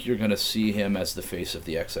I think you're going to see him as the face of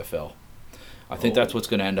the XFL. I think that's what's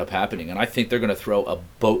going to end up happening, and I think they're going to throw a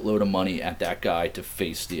boatload of money at that guy to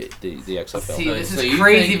face the XFL. See, this is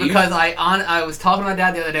crazy because I was talking to my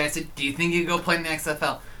dad the other day. I said, "Do you think you could go play in the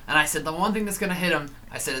XFL?" And I said, "The one thing that's going to hit him,"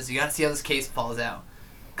 I said, "is you got to see how this case falls out."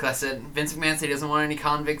 Because I said Vince McMahon said he doesn't want any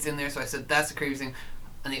convicts in there, so I said that's the crazy thing.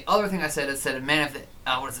 And the other thing I said man, if the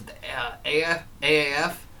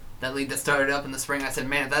AAF. That league that started up in the spring, I said,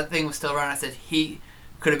 man, if that thing was still around, I said he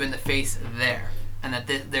could have been the face there. And that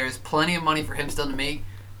there's plenty of money for him still to make.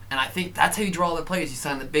 And I think that's how you draw other players. You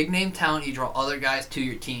sign the big-name talent, you draw other guys to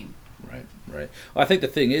your team. Right. Right. Well, I think the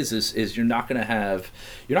thing is you're not going to have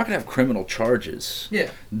criminal charges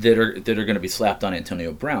that are going to be slapped on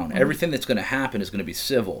Antonio Brown. Mm-hmm. Everything that's going to happen is going to be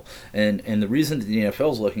civil, and the reason that the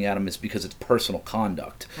NFL is looking at him is because it's personal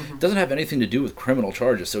conduct. Mm-hmm. It doesn't have anything to do with criminal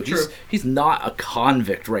charges. So he's not a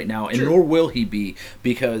convict right now, and nor will he be,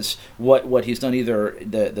 because what he's done, either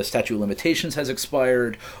the statute of limitations has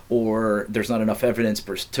expired or there's not enough evidence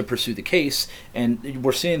to pursue the case, and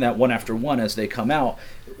we're seeing that one after one as they come out.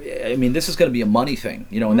 I mean, this is going to be a money thing,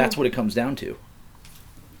 and that's what it comes down to.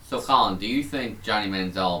 So, Colin, do you think Johnny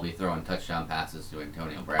Manziel will be throwing touchdown passes to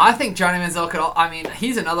Antonio Brown? I think Johnny Manziel could.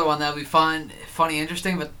 He's another one that we find funny,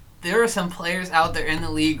 interesting. But there are some players out there in the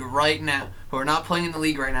league right now who are not playing in the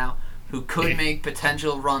league right now who could make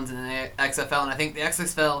potential runs in the XFL, and I think the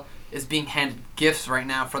XFL is being handed gifts right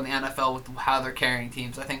now from the NFL with how they're carrying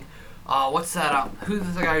teams. I think, what's that? Who's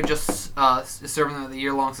the guy who just is serving the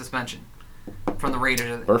year-long suspension from the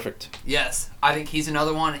Raiders? Perfect. Yes. I think he's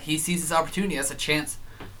another one. He sees this opportunity as a chance.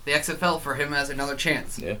 The XFL for him as another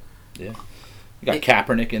chance. Yeah. You got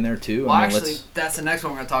Kaepernick in there, too. That's the next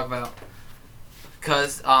one we're going to talk about.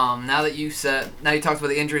 Because now you talked about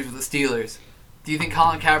the injuries with the Steelers, do you think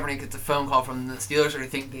Colin Kaepernick gets a phone call from the Steelers, or do you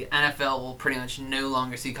think the NFL will pretty much no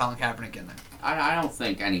longer see Colin Kaepernick in there? I don't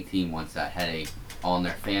think any team wants that headache on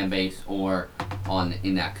their fan base or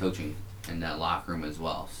in that coaching, in that locker room as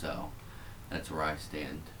well. So that's where I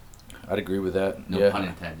stand. I'd agree with that. No pun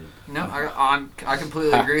intended. No, I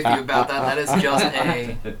completely agree with you about that. That is just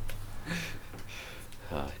a...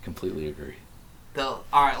 I completely agree. All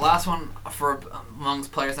right, last one for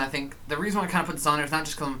amongst players, and I think the reason why I kind of put this on there is not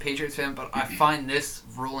just because I'm a Patriots fan, but I find this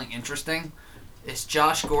ruling interesting. It's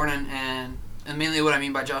Josh Gordon, and mainly what I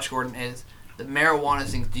mean by Josh Gordon is the marijuana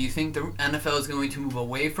thing. Do you think the NFL is going to move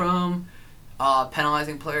away from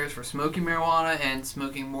penalizing players for smoking marijuana and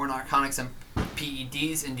smoking more narcotics and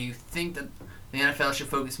PEDs, and do you think that the NFL should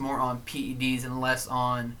focus more on PEDs and less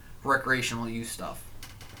on recreational use stuff?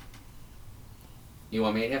 You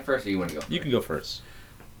want me to get first, or you want to go first? You can go first.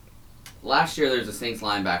 Last year, there's a Saints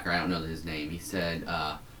linebacker, I don't know his name. He said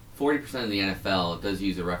 40% of the NFL does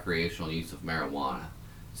use a recreational use of marijuana.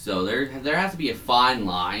 So there has to be a fine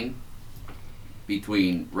line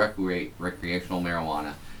between recreational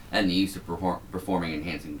marijuana and the use of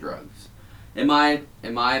performing-enhancing drugs. In my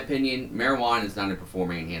opinion, marijuana is not a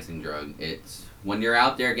performing-enhancing drug. It's when you're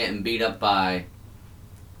out there getting beat up by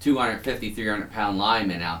 250, 300-pound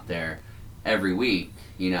linemen out there every week,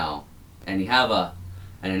 and you have a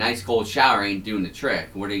nice cold shower ain't doing the trick.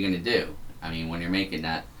 What are you going to do? I mean, when you're making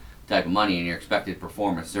that type of money and you're expected to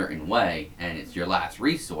perform a certain way, and it's your last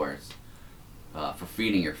resource for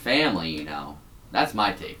feeding your family, that's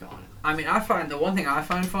my take on it. I mean, the one thing I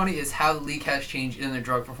find funny is how the league has changed in their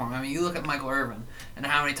drug performance. I mean, you look at Michael Irvin and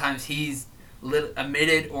how many times he's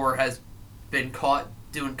admitted or has been caught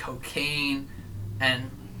doing cocaine, and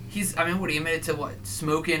he admitted to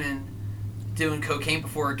smoking and doing cocaine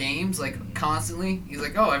before games, constantly. He's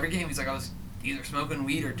like, every game, he's like, I was either smoking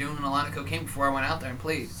weed or doing a lot of cocaine before I went out there and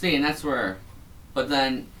played. See, and that's where, but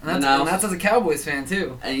then... And that's as a Cowboys fan,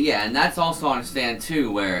 too. And that's also on a stand,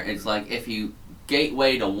 too, where it's like, if you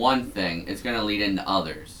gateway to one thing, it's going to lead into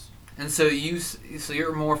others. And so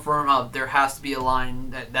you're more firm up, there has to be a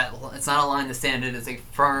line that it's not a line to stand in, it's a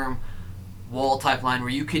firm wall type line where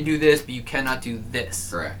you can do this, but you cannot do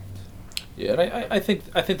this. Correct. Yeah, and I think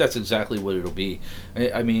that's exactly what it'll be.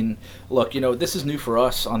 I mean, look, this is new for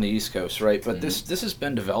us on the East Coast, right? But this has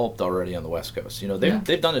been developed already on the West Coast.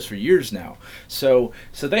 They've done this for years now. So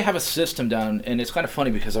they have a system down, and it's kind of funny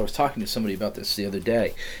because I was talking to somebody about this the other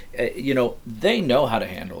day. They know how to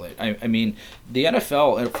handle it. I mean, the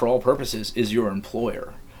NFL, for all purposes, is your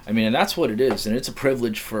employer. I mean, and that's what it is, and it's a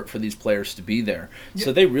privilege for these players to be there. Yeah.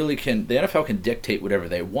 So they really can. The NFL can dictate whatever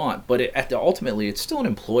they want, but ultimately, it's still an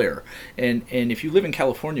employer. And if you live in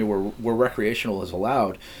California, where recreational is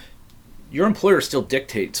allowed, your employer still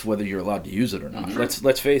dictates whether you're allowed to use it or not. Mm-hmm.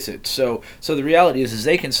 Let's face it. So the reality is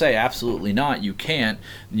they can say absolutely not. You can't.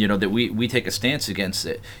 That we take a stance against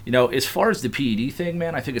it. As far as the PED thing,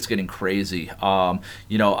 man, I think it's getting crazy.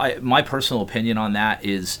 My personal opinion on that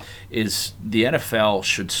is the NFL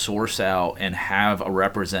should source out and have a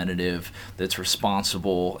representative that's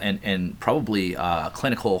responsible and probably a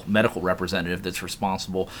clinical medical representative that's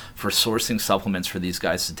responsible for sourcing supplements for these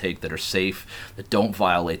guys to take that are safe, that don't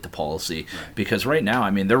violate the policy. Right. Because right now,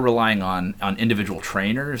 I mean, they're relying on individual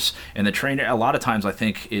trainers, and the trainer a lot of times I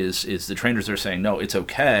think is the trainers are saying no, it's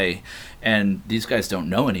okay, and these guys don't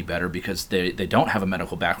know any better because they don't have a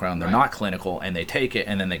medical background, they're not clinical, and they take it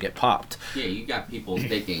and then they get popped. Yeah, you got people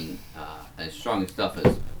taking as strong stuff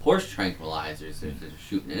as horse tranquilizers, they're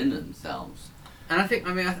shooting into themselves. And I think,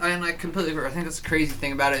 I completely agree. I think that's the crazy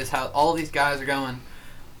thing about it is how all these guys are going.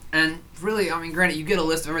 And really, granted, you get a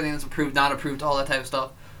list of everything that's approved, not approved, all that type of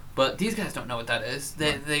stuff. But these guys don't know what that is.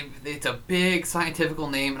 It's a big scientific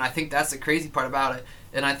name, and I think that's the crazy part about it.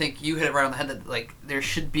 And I think you hit it right on the head that, like, there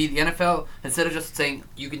should be the NFL, instead of just saying,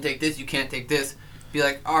 you can take this, you can't take this, be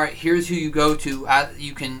like, all right, here's who you go to.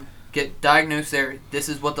 You can get diagnosed there. This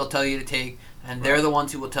is what they'll tell you to take. And they're the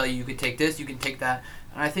ones who will tell you can take this, you can take that.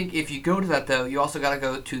 And I think if you go to that, though, you also got to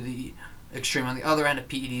go to the extreme on the other end of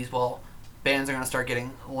PEDs. Well, bands are going to start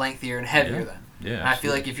getting lengthier and heavier then. Yeah, and I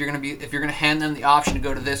feel like if you're going to hand them the option to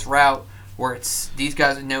go to this route where it's these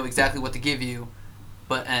guys know exactly what to give you,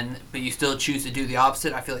 but you still choose to do the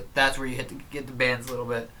opposite, I feel like that's where you get the bands a little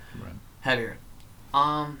bit heavier.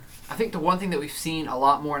 I think the one thing that we've seen a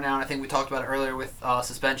lot more now, and I think we talked about it earlier with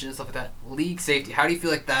suspension and stuff like that, league safety. How do you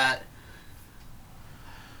feel like that?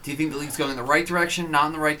 Do you think the league's going in the right direction, not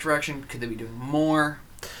in the right direction? Could they be doing more?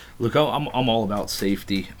 Look, I'm all about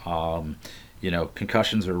safety.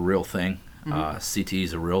 Concussions are a real thing. CT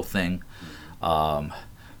is a real thing.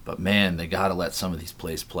 But man, they got to let some of these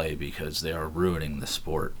plays play because they are ruining the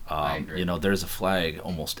sport. I agree. There's a flag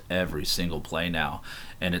almost every single play now,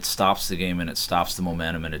 and it stops the game and it stops the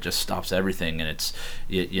momentum and it just stops everything. And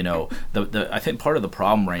I think part of the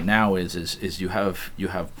problem right now is you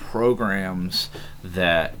have programs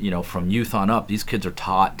that from youth on up, these kids are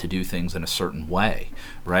taught to do things in a certain way,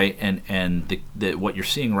 right? And what you're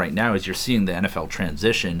seeing right now is you're seeing the NFL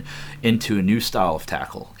transition into a new style of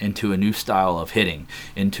tackle, into a new style of hitting,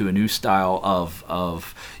 into a new style of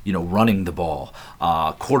running the ball,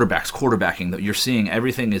 quarterbacking. That you're seeing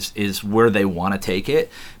everything is where they want to take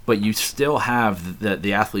it, but you still have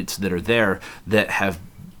the athletes that are there that have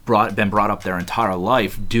been brought up their entire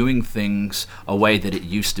life doing things a way that it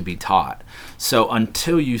used to be taught. So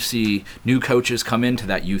until you see new coaches come into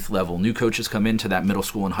that youth level, new coaches come into that middle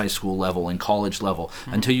school and high school level and college level,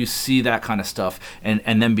 until you see that kind of stuff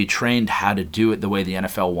and then be trained how to do it the way the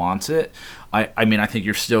NFL wants it, I think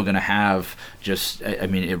you're still going to have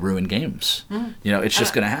it ruined games. It's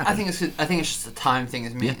just going to happen. I think it's just a time thing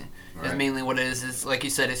is mainly what it is like you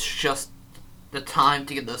said, it's just the time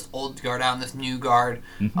to get this old guard out and this new guard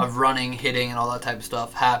of running, hitting, and all that type of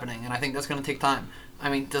stuff happening. And I think that's going to take time.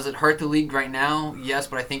 Does it hurt the league right now? Yes,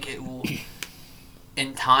 but I think it will.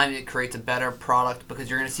 In time, it creates a better product because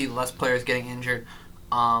you're going to see less players getting injured,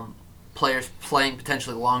 players playing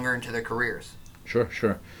potentially longer into their careers. Sure.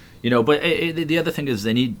 But the other thing is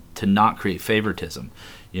they need to not create favoritism,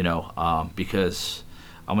 because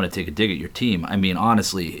I'm going to take a dig at your team.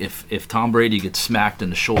 Honestly, if Tom Brady gets smacked in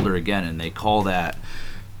the shoulder again and they call that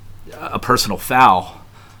a personal foul,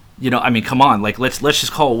 come on, let's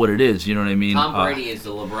just call it what it is. You know what I mean? Tom Brady is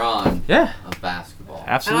the LeBron of basketball.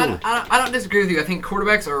 Absolutely. And I don't disagree with you. I think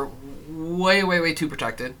quarterbacks are way, way, way too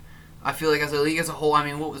protected. I feel like as a league as a whole,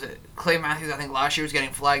 what was it? Clay Matthews, I think last year was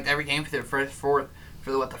getting flagged every game for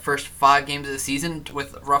the first 5 games of the season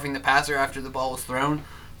with roughing the passer after the ball was thrown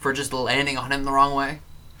for just landing on him the wrong way.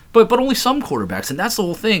 But only some quarterbacks, and that's the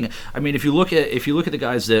whole thing. If you look at the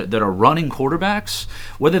guys that are running quarterbacks,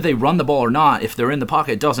 whether they run the ball or not, if they're in the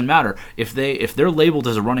pocket, it doesn't matter. If they're labeled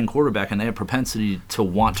as a running quarterback and they have propensity to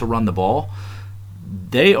want to run the ball,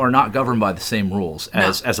 they are not governed by the same rules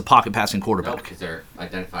as a pocket passing quarterback. No, because they're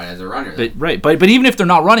identified as a runner. But even if they're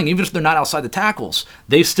not running, even if they're not outside the tackles,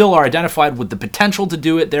 they still are identified with the potential to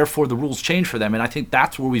do it. Therefore, the rules change for them, and I think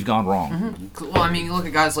that's where we've gone wrong. Mm-hmm. Well, you look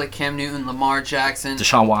at guys like Cam Newton, Lamar Jackson,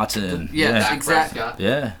 Deshaun Watson. Exactly.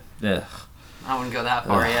 Yeah. I wouldn't go that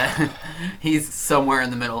far yet. He's somewhere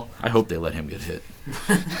in the middle. I hope they let him get hit.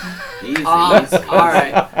 Easy. All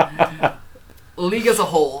right. League as a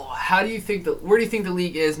whole, where do you think the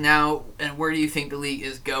league is now, and where do you think the league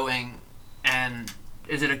is going, and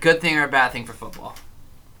is it a good thing or a bad thing for football?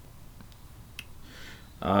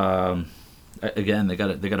 Again, they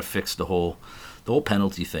got to fix the whole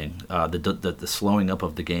penalty thing, the slowing up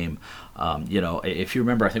of the game. If you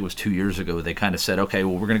remember, I think it was 2 years ago, they kind of said, okay,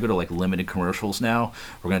 well, we're going to go to limited commercials now.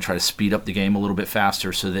 We're going to try to speed up the game a little bit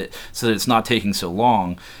faster so that it's not taking so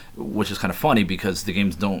long, which is kind of funny because the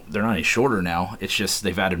games they're not any shorter now. It's just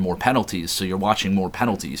they've added more penalties, so you're watching more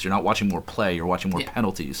penalties. You're not watching more play. You're watching more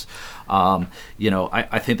penalties.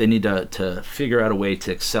 I think they need to figure out a way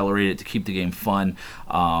to accelerate it, to keep the game fun.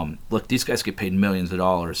 Look, these guys get paid millions of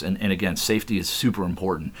dollars, and again, safety is super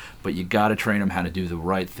important, but you got to train them how to do the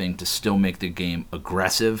right thing to still make the game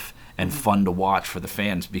aggressive and fun to watch for the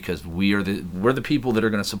fans, because we're the people that are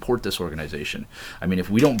going to support this organization. If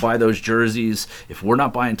we don't buy those jerseys, if we're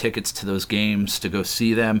not buying tickets to those games to go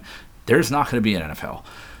see them, there's not going to be an NFL.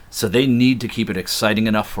 So they need to keep it exciting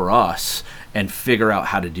enough for us and figure out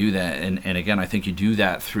how to do that. And again, I think you do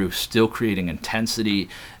that through still creating intensity,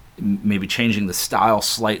 maybe changing the style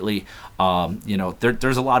slightly.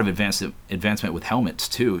 There's a lot of advancement with helmets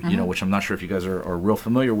too, which I'm not sure if you guys are real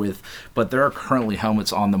familiar with, but there are currently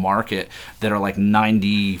helmets on the market that are like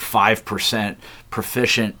 95%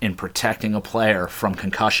 proficient in protecting a player from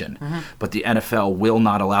concussion, but the NFL will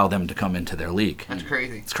not allow them to come into their league. That's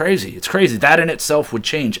crazy. It's crazy. It's crazy. That in itself would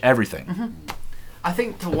change everything. I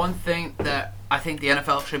think the one thing that I think the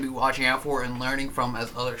NFL should be watching out for and learning from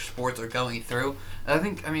as other sports are going through, you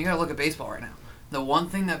got to look at baseball right now. The one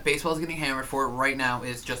thing that baseball is getting hammered for right now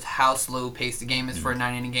is just how slow-paced the game is for a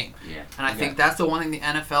 9-inning game. Yeah. And I think that's the one thing the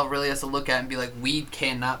NFL really has to look at and be like, we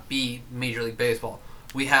cannot be Major League Baseball.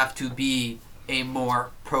 We have to be a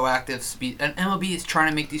more proactive speed. And MLB is trying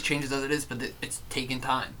to make these changes as it is, but it's taking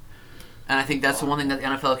time. And I think that's the one thing that the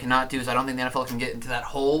NFL cannot do is I don't think the NFL can get into that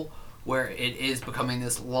hole where it is becoming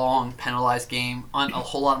this long, penalized game on a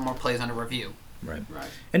whole lot more plays under review. Right.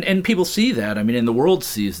 And people see that. I mean, and the world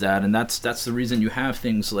sees that, and that's the reason you have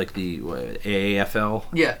things like the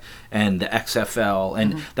AAFL and the XFL,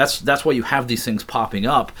 and that's why you have these things popping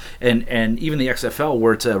up. And even the XFL,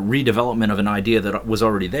 where it's a redevelopment of an idea that was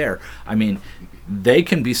already there. I mean, they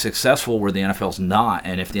can be successful where the NFL's not,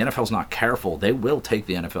 and if the NFL's not careful, they will take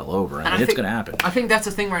the NFL over, and it's going to happen. I think that's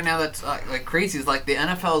the thing right now that's like crazy is like the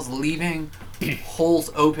NFL's leaving holes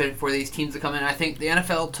open for these teams to come in. I think the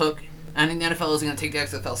NFL isn't going to take the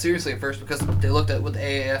XFL seriously at first because they looked at what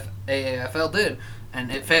the AAFL did,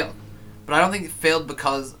 and it failed. But I don't think it failed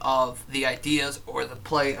because of the ideas or the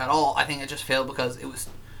play at all. I think it just failed because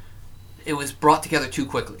it was brought together too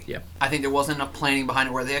quickly. Yeah. I think there wasn't enough planning behind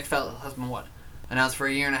it where the XFL has been, announced for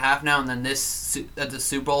a year and a half now, and then this at the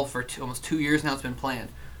Super Bowl for almost 2 years now it's been planned.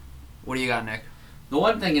 What do you got, Nick? The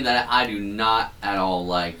one thing that I do not at all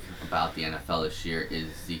like about the NFL this year is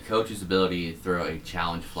the coach's ability to throw a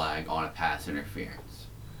challenge flag on a pass interference.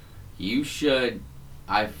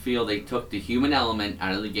 I feel they took the human element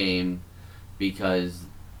out of the game because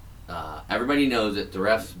everybody knows that the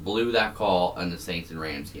refs blew that call in the Saints and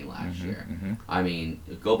Rams game last year. I mean,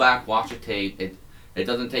 go back, watch the tape. It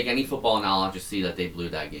doesn't take any football knowledge to see that they blew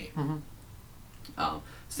that game.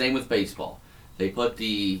 Same with baseball. They put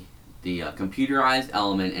the computerized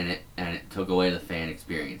element in it, and it took away the fan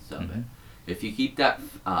experience of it. If you keep that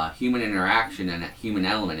human interaction and that human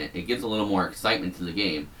element in it, it gives a little more excitement to the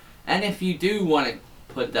game. And if you do want to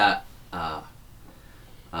put that,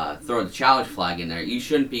 throw the challenge flag in there, you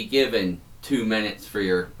shouldn't be given 2 minutes for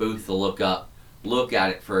your booth to look at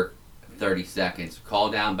it for 30 seconds, call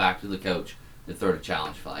down back to the coach to throw the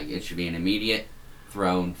challenge flag. It should be an immediate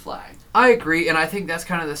thrown flag. I agree, and I think that's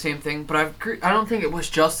kind of the same thing, but I don't think it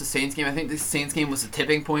was just the Saints game. I think the Saints game was a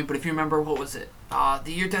tipping point, but if you remember, what was it?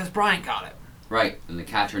 The year Des Bryant got it. Right, and the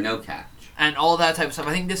catch or no catch. And all that type of stuff.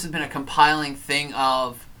 I think this has been a compiling thing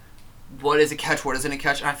of what is a catch, what isn't a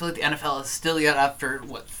catch, and I feel like the NFL is still yet after,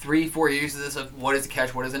 3-4 years of this of what is a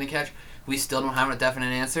catch, what isn't a catch, we still don't have a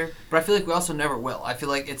definite answer, but I feel like we also never will. I feel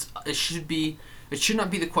like it should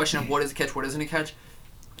not be the question of what is a catch, what isn't a catch.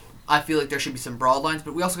 I feel like there should be some broad lines,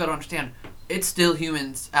 but we also got to understand it's still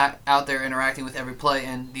humans out there interacting with every play,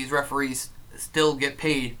 and these referees still get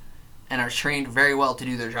paid and are trained very well to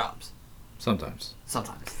do their jobs. Sometimes.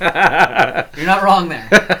 You're not wrong there.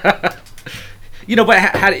 But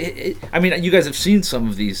you guys have seen some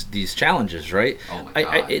of these challenges, right? Oh my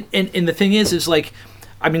God. And the thing is like,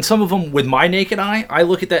 some of them with my naked eye, I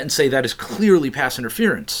look at that and say that is clearly pass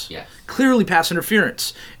interference. Yes. Clearly pass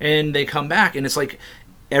interference. And they come back, and it's like,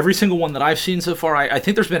 every single one that I've seen so far, I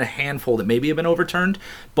think there's been a handful that maybe have been overturned,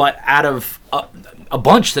 but out of a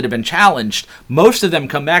bunch that have been challenged, most of them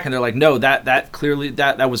come back and they're like, no, that clearly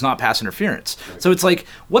that was not pass interference. So it's like,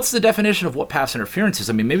 what's the definition of what pass interference is?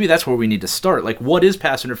 I mean, maybe that's where we need to start. Like, what is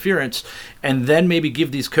pass interference? And then maybe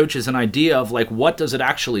give these coaches an idea of like, what does it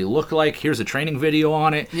actually look like? Here's a training video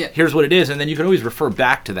on it. Yeah. Here's what it is, and then you can always refer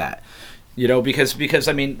back to that. Because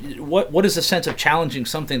what is the sense of challenging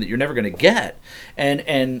something that you're never going to get,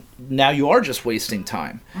 and now you are just wasting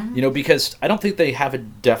time. Because I don't think they have a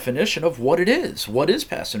definition of what it is. What is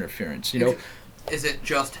pass interference? Is it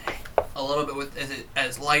just a little bit is it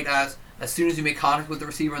as light as soon as you make contact with the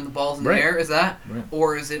receiver and the ball's in the air? Is that,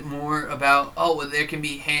 or is it more about there can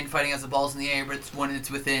be hand fighting as the ball's in the air, but it's when it's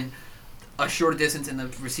within a short distance and the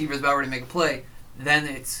receiver's about ready to make a play, then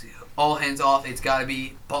it's all hands off. It's got to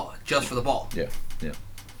be ball, just for the ball. Yeah. And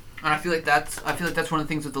I feel like that's one of the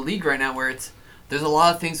things with the league right now, where there's a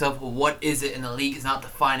lot of things of what is it, and the league is not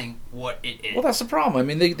defining what it is. Well, that's the problem. I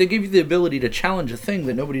mean, they give you the ability to challenge a thing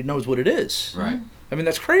that nobody knows what it is. Right. I mean,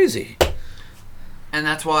 that's crazy. And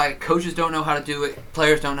that's why coaches don't know how to do it,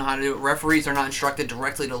 players don't know how to do it, referees are not instructed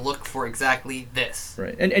directly to look for exactly this.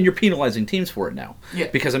 Right, and you're penalizing teams for it now. Yeah.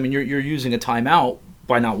 Because, I mean, you're using a timeout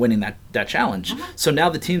by not winning that challenge. Mm-hmm. So now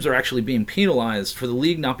the teams are actually being penalized for the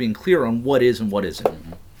league not being clear on what is and what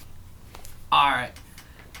isn't. All right.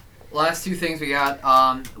 Last two things we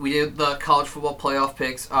got. We did the college football playoff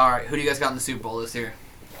picks. All right, who do you guys got in the Super Bowl this year?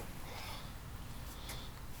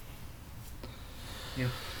 You.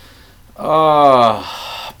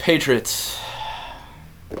 Patriots.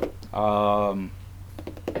 Come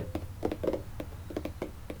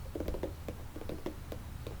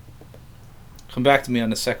back to me on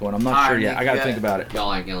the second one. I'm not sure yet. I got to think about it.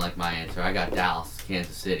 Y'all ain't gonna like my answer. I got Dallas,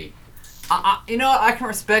 Kansas City. You know what? I can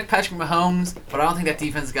respect Patrick Mahomes, but I don't think that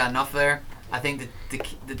defense has got enough there. I think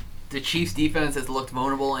the Chiefs' defense has looked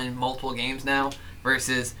vulnerable in multiple games now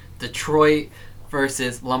versus Detroit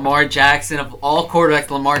versus Lamar Jackson. Of all quarterbacks,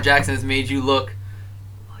 Lamar Jackson has made you look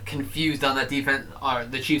confused on that defense. Or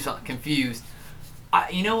the Chiefs are confused.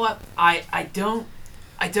 You know what? I don't.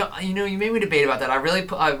 You know, you made me debate about that. I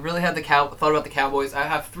really had thought about the Cowboys. I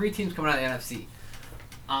have 3 teams coming out of the NFC.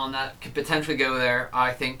 That could potentially go there.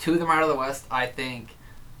 I think 2 of them are out of the West. I think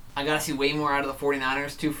I got to see way more out of the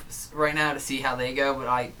 49ers too right now to see how they go. But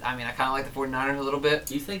I mean, I kind of like the 49ers a little bit.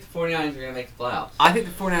 Do you think the 49ers are going to make the playoffs? I think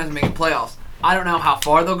the 49ers are making playoffs. I don't know how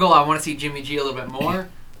far they'll go. I want to see Jimmy G a little bit more.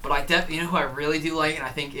 But you know who I really do like, and I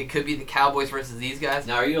think it could be the Cowboys versus these guys.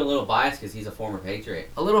 Now, are you a little biased because he's a former Patriot?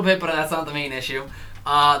 A little bit, but that's not the main issue.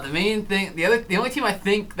 The main thing, the only team I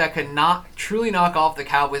think that could truly knock off the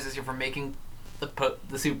Cowboys this year from making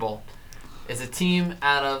the Super Bowl is a team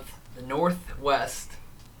out of the Northwest.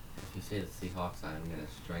 If you say the Seahawks, I'm going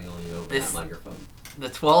to strangle you over that microphone. The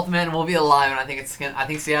 12th man will be alive, and I think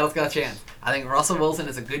Seattle's got a chance. I think Russell Wilson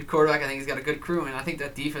is a good quarterback. I think he's got a good crew, and I think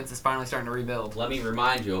that defense is finally starting to rebuild. Let me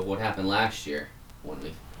remind you of what happened last year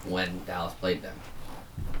when Dallas played them.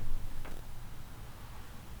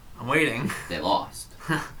 I'm waiting. They lost.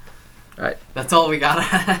 Right. That's all we got.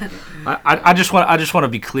 I just want to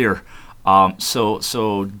be clear.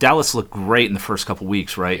 So Dallas looked great in the first couple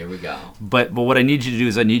weeks, right? Here we go. But what I need you to do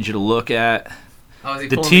is I need you to look at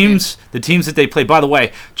the teams that they play. By the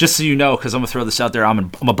way, just so you know, because I'm gonna throw this out there,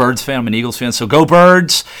 I'm a Birds fan, I'm an Eagles fan, so go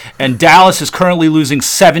Birds. And Dallas is currently losing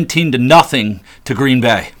 17-0 to Green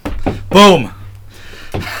Bay. Boom.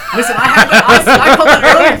 Listen, I called that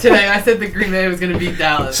earlier today. I said that Green Bay was going to beat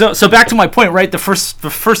Dallas. So back to my point, right? The first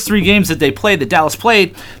 3 games that Dallas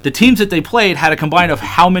played, the teams that they played had a combined of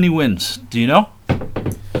how many wins? Do you know?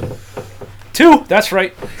 2. That's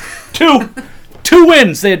right. 2. 2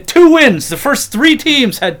 wins. They had 2 wins. The first 3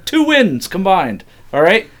 teams had 2 wins combined. All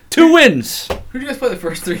right? 2 wins. Who did you guys play the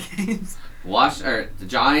first 3 games? The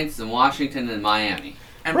Giants and Washington and Miami.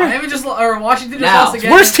 And Miami Washington just Now, lost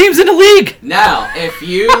again. Worst teams in the league. Now, if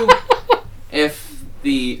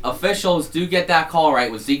the officials do get that call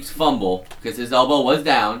right with Zeke's fumble, because his elbow was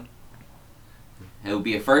down, it would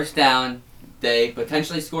be a first down. They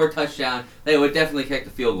potentially score a touchdown. They would definitely kick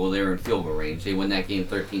the field goal. They were in field goal range. They won that game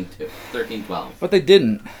 13-12. But they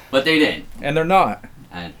didn't. But they didn't. And they're not.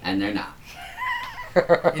 And they're not. You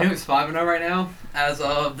know who's 5-0 right now? As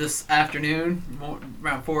of this afternoon,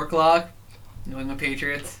 around 4 o'clock? New England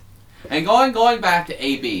Patriots. And going back to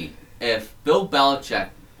AB, if Bill Belichick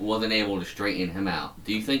wasn't able to straighten him out,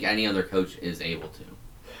 do you think any other coach is able to?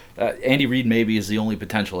 Andy Reid maybe is the only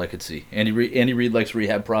potential I could see. Andy Reid likes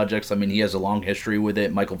rehab projects. I mean, he has a long history with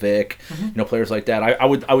it. Michael Vick, players like that. I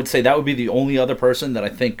would say that would be the only other person that I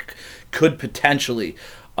think could potentially,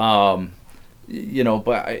 but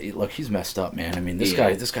look, he's messed up, man. I mean, this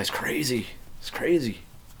guy's crazy. It's crazy.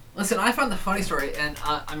 Listen, I found the funny story, and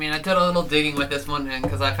I did a little digging with this one,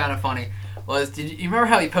 because I found it funny. Did you remember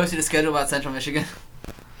how he posted a schedule about Central Michigan?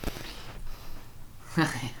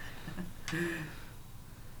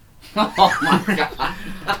 Oh my god!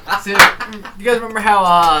 So, you guys remember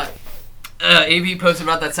how AB posted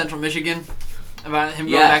about that Central Michigan, about him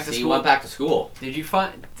going back to school? He went back to school. Did you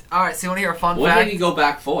find? All right, so you want to hear a fun fact? What did he go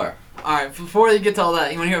back for? All right, before you get to all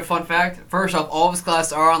that, you want to hear a fun fact? First off, all of his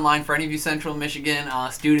classes are online. For any of you Central Michigan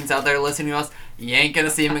students out there listening to us, you ain't going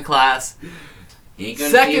to see him in class. You ain't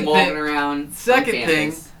going to see him walking around. Second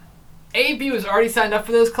thing, AB was already signed up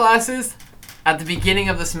for those classes at the beginning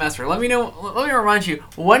of the semester. Let me remind you,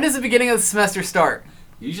 when does the beginning of the semester start?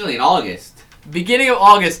 Usually in August. Beginning of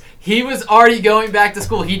August, he was already going back to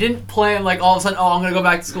school. He didn't plan all of a sudden, I'm going to go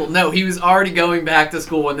back to school. No, he was already going back to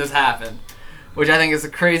school when this happened. Which I think is the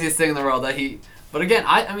craziest thing in the world. But again,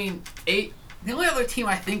 the only other team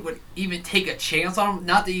I think would even take a chance on him,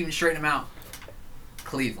 not to even straighten him out,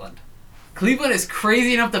 Cleveland. Cleveland is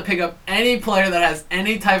crazy enough to pick up any player that has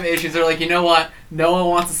any type of issues. They're like, you know what? No one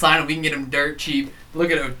wants to sign him. We can get him dirt cheap. Look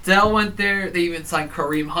at Odell went there. They even signed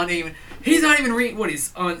Kareem Hunt. He's not even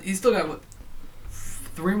he's on. He's still got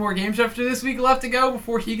 3 more games after this week left to go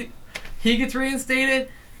before he gets reinstated.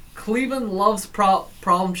 Cleveland loves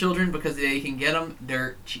problem children because they can get them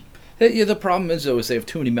dirt cheap. Yeah, the problem is though is they have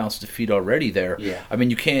too many mouths to feed already there. Yeah. I mean,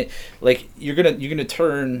 you can't you're gonna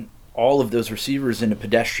turn all of those receivers into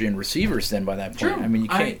pedestrian receivers then by that point. True. I mean, you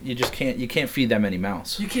can't feed that many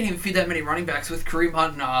mouths. You can't even feed that many running backs with Kareem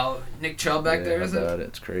Hunt and Nick Chubb back there, is it?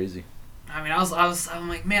 It's crazy. I mean, I'm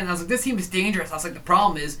like, man, I was like, this team is dangerous. I was like, the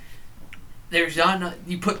problem is there's not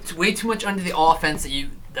you put way too much under the offense that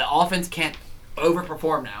the offense can't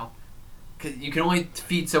overperform now because you can only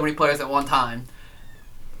feed so many players at one time.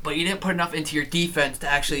 But you didn't put enough into your defense to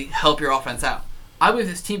actually help your offense out. I believe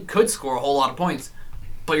this team could score a whole lot of points,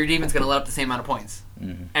 but your defense is going to let up the same amount of points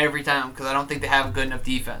every time because I don't think they have a good enough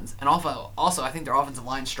defense. And also, I think their offensive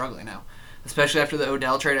line is struggling now, especially after the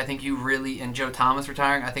Odell trade. I think and Joe Thomas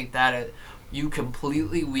retiring, I think that you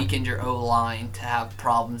completely weakened your O-line to have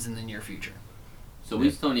problems in the near future. So we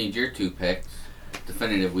still need your 2 picks.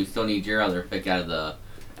 Definitive. We still need your other pick out of the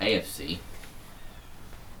AFC.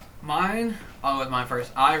 Mine. I'll go with mine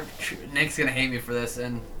first. Nick's gonna hate me for this,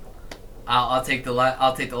 and I'll take the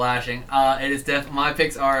lashing. It is my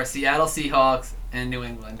picks are Seattle Seahawks and New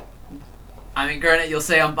England. I mean, granted, you'll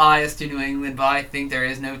say I'm biased to New England, but I think there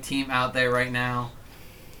is no team out there right now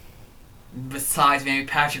besides maybe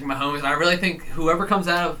Patrick Mahomes. And I really think whoever comes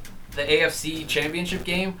out of the AFC Championship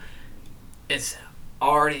game is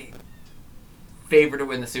already favored to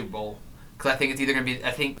win the Super Bowl. Because I think it's either going to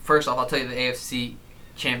be, first off, I'll tell you the AFC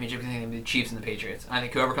Championship is going to be the Chiefs and the Patriots. I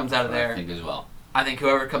think whoever comes out of there, I think as well. I think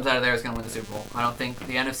whoever comes out of there is going to win the Super Bowl. I don't think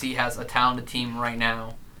the NFC has a talented team right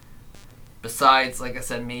now. Besides, like I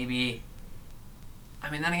said, maybe.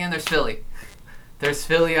 I mean, then again, there's Philly. There's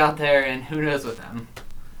Philly out there, and who knows with them.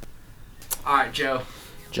 All right, Joe.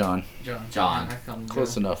 John.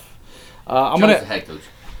 Close enough. I'm Joe's the head coach.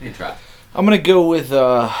 Good try. I'm gonna go with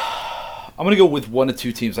one of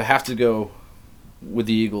 2 teams. I have to go with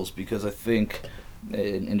the Eagles because I think,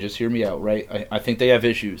 and just hear me out, right? I think they have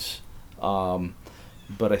issues,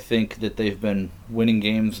 but I think that they've been winning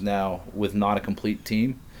games now with not a complete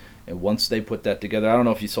team. And once they put that together, I don't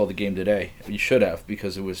know if you saw the game today. You should have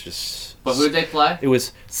because it was just. But who did they play? It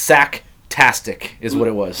was sack-tastic is what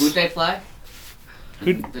it was. Who did they play?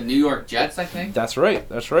 The New York Jets, I think. That's right.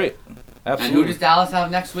 Absolutely. And who does Dallas have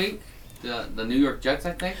next week? The New York Jets,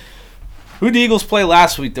 I think. Who did the Eagles play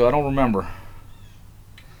last week, though? I don't remember.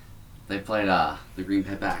 They played the Green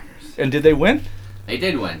Bay Packers. And did they win? They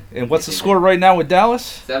did win. And what's the score right now with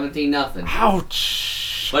Dallas? 17-0.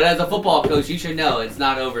 Ouch. But as a football coach, you should know it's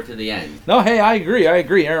not over to the end. No, hey, I agree.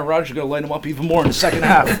 Aaron Rodgers is going to light him up even more in the second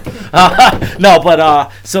half.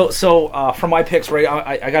 So for my picks, right,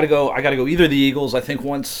 I got to go either the Eagles, I think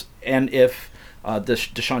once, and if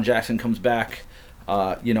Deshaun Jackson comes back,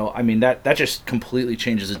 I mean, that just completely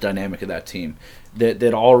changes the dynamic of that team.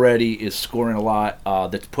 That already is scoring a lot,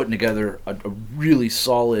 that's putting together a really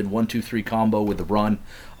solid 1-2-3 combo with the run.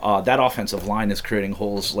 That offensive line is creating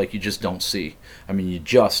holes like you just don't see. I mean, you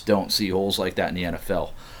just don't see holes like that in the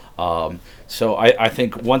NFL. So I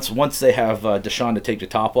think once they have Deshaun to take the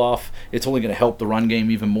top off, it's only going to help the run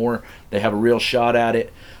game even more. They have a real shot at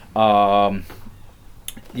it. I'm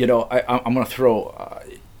going to throw...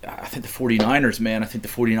 I think the 49ers, man. I think the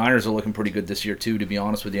 49ers are looking pretty good this year, too, to be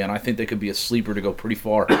honest with you. And I think they could be a sleeper to go pretty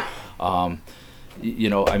far. I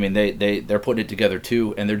mean, they're putting it together,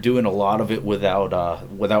 too. And they're doing a lot of it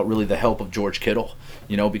without really the help of George Kittle,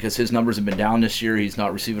 because his numbers have been down this year. He's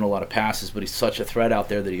not receiving a lot of passes, but he's such a threat out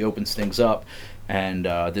there that he opens things up. And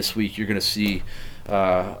this week you're going to see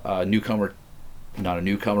a newcomer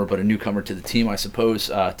to the team, I suppose.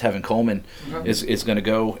 Tevin Coleman is going to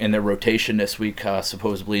go in their rotation this week,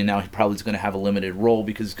 supposedly. And now he probably is going to have a limited role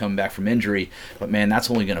because he's coming back from injury. But, man,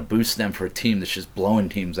 that's only going to boost them for a team that's just blowing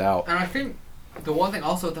teams out. And I think the one thing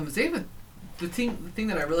also with them is the thing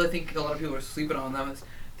that I really think a lot of people are sleeping on them is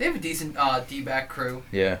they have a decent D-back crew.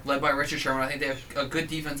 Yeah. Led by Richard Sherman. I think they have a good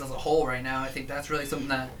defense as a whole right now. I think that's really something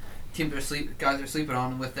that guys are sleeping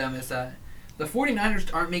on with them is that the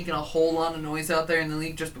 49ers aren't making a whole lot of noise out there in the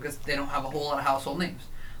league just because they don't have a whole lot of household names.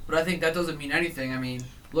 But I think that doesn't mean anything. I mean,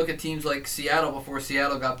 look at teams like Seattle before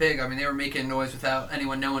Seattle got big. I mean, they were making noise without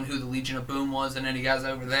anyone knowing who the Legion of Boom was and any guys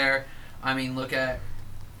over there. I mean, look at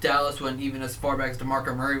Dallas when even as far back as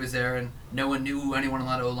DeMarco Murray was there and no one knew who anyone on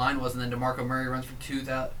that O-line was, and then DeMarco Murray runs for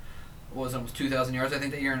almost 2,000 yards, I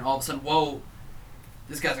think, that year, and all of a sudden, whoa,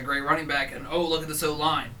 this guy's a great running back, and oh, look at this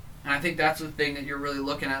O-line. And I think that's the thing that you're really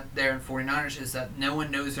looking at there in 49ers is that no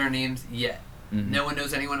one knows their names yet. Mm-hmm. No one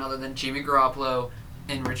knows anyone other than Jimmy Garoppolo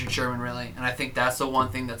and Richard Sherman, really. And I think that's the one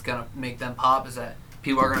thing that's going to make them pop is that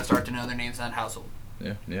people are going to start to know their names in that household.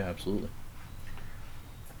 Yeah, absolutely.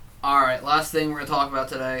 All right, last thing we're going to talk about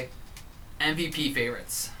today, MVP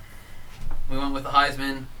favorites. We went with the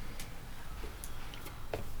Heisman.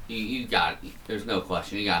 You got it. There's no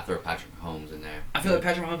question. You got to throw Patrick Mahomes in there. I feel like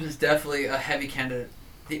Patrick Mahomes is definitely a heavy candidate.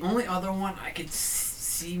 The only other one I could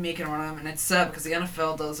see making a run on him, and it's sad because the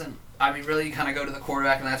NFL doesn't. I mean, really, you kind of go to the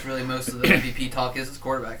quarterback, and that's really most of the MVP talk is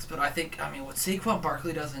quarterbacks. But I think, what Saquon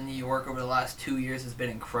Barkley does in New York over the last 2 years has been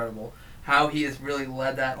incredible. How he has really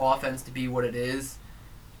led that offense to be what it is.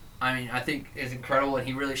 I think is incredible, and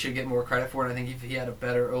he really should get more credit for it. I think if he had a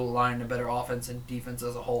better O-line, a better offense and defense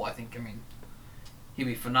as a whole, he'd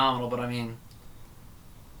be phenomenal. But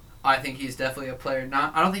I think he's definitely a player.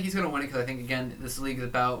 I don't think he's going to win it because I think, again, this league is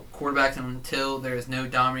about quarterbacks, and until there is no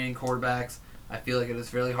dominating quarterbacks, I feel like it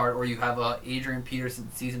is really hard. Or you have Adrian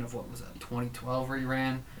Peterson season of, 2012 where he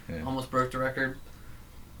ran, almost broke the record.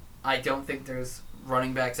 I don't think there's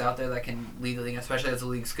running backs out there that can lead the league, especially as the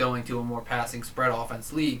league's going to a more passing spread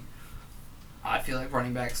offense league. I feel like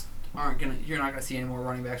running backs you're not gonna see any more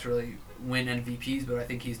running backs really win MVPs, but I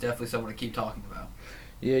think he's definitely someone to keep talking about.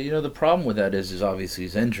 Yeah, the problem with that is obviously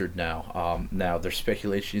he's injured now. Now there's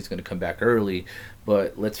speculation he's going to come back early,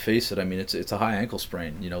 but let's face it. It's a high ankle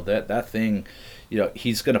sprain. That thing.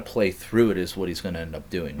 He's going to play through it is what he's going to end up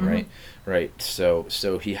doing, right? Right. So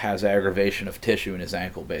he has aggravation of tissue in his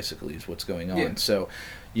ankle. Basically, is what's going on. Yeah. So,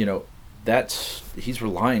 he's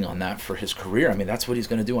relying on that for his career. That's what he's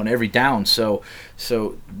going to do on every down. So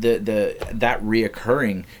that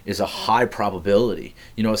reoccurring is a high probability.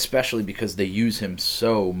 Especially because they use him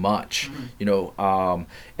so much. And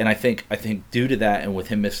I think due to that, and with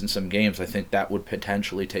him missing some games, I think that would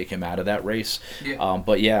potentially take him out of that race. Yeah.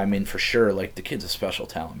 But yeah, for sure, like the kid's a special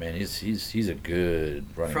talent, man. He's a good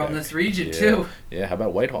running back. From this region too. Yeah. How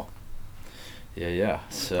about Whitehall? Yeah.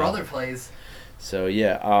 His brother plays. So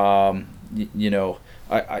yeah,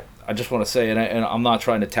 I just want to say, and I'm not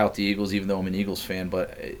trying to tout the Eagles, even though I'm an Eagles fan,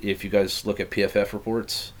 but if you guys look at PFF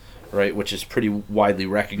reports, right, which is pretty widely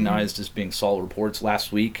recognized as being solid reports,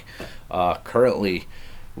 last week, currently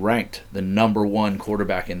ranked the number one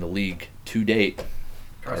quarterback in the league to date,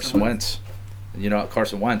 Carson Wentz.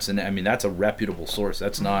 Carson Wentz, and that's a reputable source.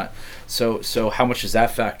 That's not so. How much does that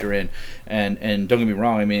factor in? And don't get me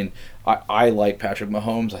wrong. I like Patrick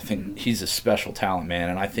Mahomes. I think he's a special talent, man,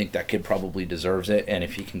 and I think that kid probably deserves it. And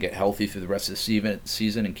if he can get healthy through the rest of the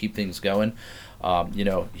season and keep things going,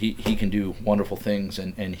 he can do wonderful things,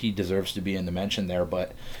 and he deserves to be in the mention there.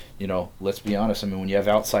 But let's be honest. When you have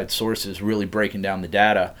outside sources really breaking down the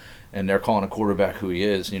data, and they're calling a quarterback who he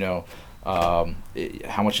is, how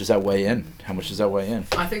much does that weigh in?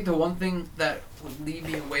 I think the one thing that would lead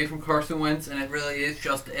me away from Carson Wentz, and it really is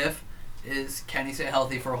just is can he stay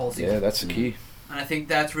healthy for a whole season? Yeah, that's the key. And I think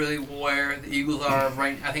that's really where the Eagles are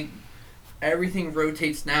right. I think everything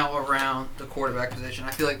rotates now around the quarterback position.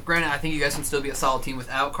 I feel like, granted, I think you guys can still be a solid team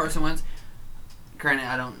without Carson Wentz. Granted,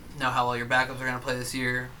 I don't know how well your backups are going to play this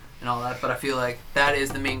year and all that, but I feel like that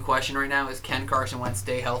is the main question right now is can Carson Wentz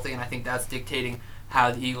stay healthy? And I think that's dictating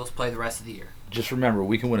how the Eagles play the rest of the year. Just remember,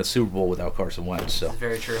 we can win a Super Bowl without Carson Wentz. So. This is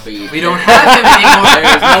very true. We don't have him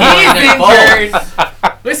anymore. He's injured.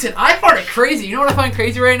 Listen, I find it crazy. You know what I find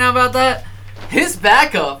crazy right now about that? His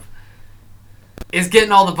backup is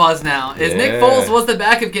getting all the buzz now. Nick Foles was the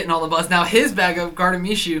backup getting all the buzz. Now his backup, Gardner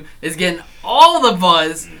Minshew, is getting all the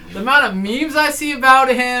buzz. The amount of memes I see about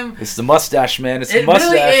him. It's the mustache, man. It's the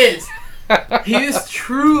mustache. It really is. He is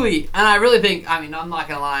truly, and I really think, I'm not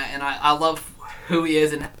going to lie, and I love who he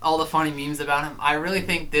is and all the funny memes about him. I really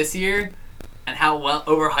think this year, and how well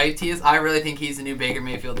overhyped he is, I really think he's the new Baker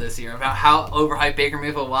Mayfield this year. About how overhyped Baker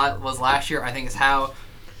Mayfield was last year, I think is how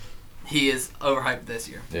he is overhyped this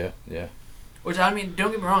year. Yeah. Which, don't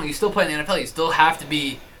get me wrong, you still play in the NFL. You still have to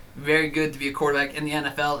be very good to be a quarterback in the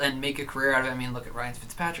NFL and make a career out of it. Look at Ryan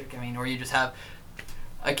Fitzpatrick. Or you just have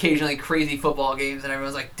occasionally crazy football games and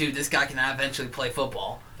everyone's like, dude, this guy can eventually play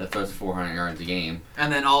football. That throws 400 yards a game.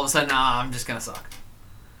 And then all of a sudden, I'm just going to suck.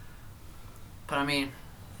 But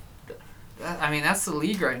that's the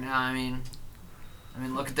league right now.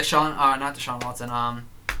 Look at not Deshaun Watson.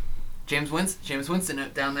 James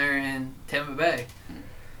Winston down there in Tampa Bay.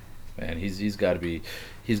 Man, he's got to be.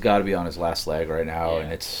 he's got to be on his last leg right now, Yeah.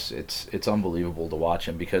 and it's unbelievable to watch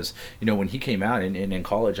him because when he came out in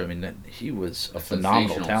college, I mean he was a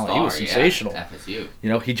phenomenal Sensational talent. He was star, sensational. Yeah,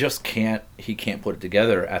 FSU. He just can't put it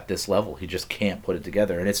together at this level. He just can't put it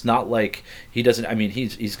together, and it's not like he doesn't. I mean,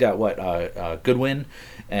 he's got what Goodwin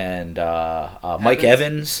and Mike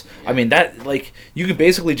Evans. Yeah. I mean that you can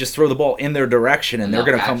basically just throw the ball in their direction and they're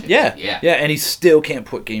they'll gonna come. catch it. Yeah, and he still can't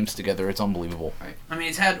put games together. It's unbelievable. Right. I mean,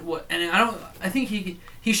 he's had what, and I think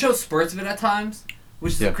he shows spurts of it at times,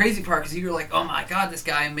 which is the crazy part because you're like, oh my god, this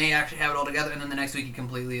guy may actually have it all together, and then the next week he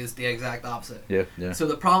completely is the exact opposite. Yeah. So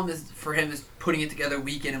the problem is for him is putting it together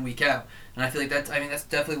week in and week out, and I feel like that's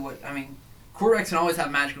definitely what quarterbacks can always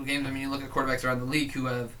have magical games. I mean, you look at quarterbacks around the league who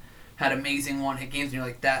have had amazing one-hit games, and you're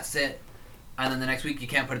like, that's it, and then the next week you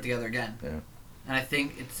can't put it together again. Yeah. And I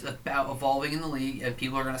think it's about evolving in the league, and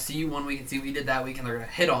people are going to see you one week and see what you did that week, and they're going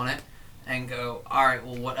to hit on it and go, all right,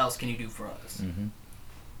 well, what else can you do for us? Mm-hmm.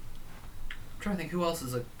 I'm trying to think who else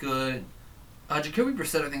is a good... Jacoby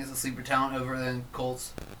Brissett, I think, is a sleeper talent over the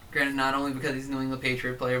Colts. Granted, not only because he's a New England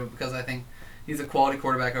Patriot player, but because I think he's a quality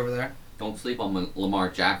quarterback over there. Don't sleep on Lamar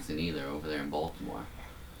Jackson either over there in Baltimore.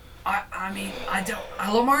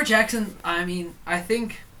 Lamar Jackson, I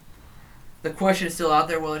think the question is still out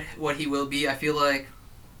there what he will be. I feel like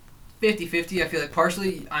 50-50. I feel like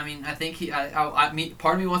partially, I think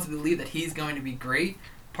part of me wants to believe that he's going to be great.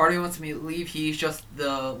 Part of me wants to believe he's just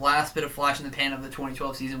the last bit of flash in the pan of the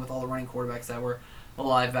 2012 season with all the running quarterbacks that were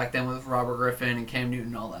alive back then with Robert Griffin and Cam Newton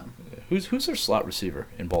and all them. Who's their slot receiver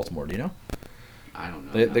in Baltimore? Do you know? I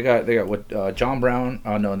don't know. They got what John Brown.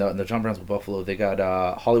 No, John Brown's with Buffalo. They got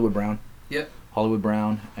Hollywood Brown. Yep. Hollywood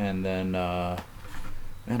Brown, and then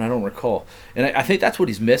man, I don't recall. And I think that's what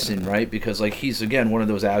he's missing, right? Because he's again one of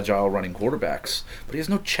those agile running quarterbacks, but he has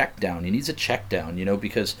no check down. He needs a check down,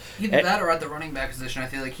 because either that or at the running back position, I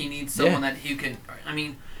feel like he needs someone that you can.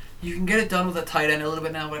 You can get it done with a tight end a little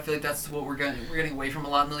bit now, but I feel like that's what we're getting away from a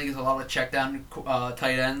lot in the league is a lot of check down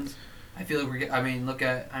tight ends. I feel like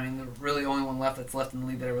the really only one that's left in the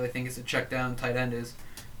league that I really think is a check down tight end is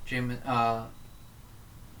Travis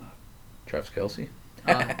Kelce.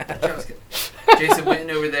 Jason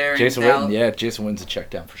Witten over there. Jason Witten's a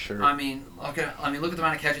check down for sure. Look at the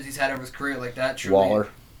amount of catches he's had over his career like that. Truly.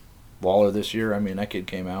 Waller this year. That kid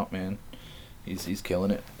came out, man. He's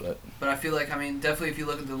killing it. But I feel like definitely if you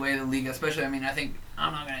look at the way the league, especially I think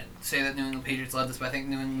I'm not gonna say that New England Patriots led this, but I think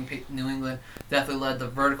New England definitely led the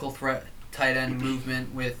vertical threat tight end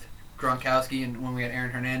movement with Gronkowski and when we had Aaron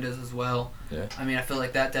Hernandez as well. Yeah. I feel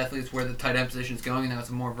like that definitely is where the tight end position is going, and now it's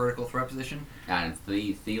a more vertical threat position. And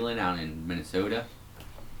Thielen out in Minnesota.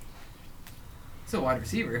 He's a wide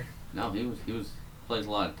receiver. No, he plays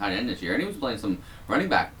a lot of tight end this year, and he was playing some running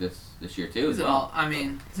back this year too. He's all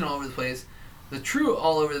over the place. The true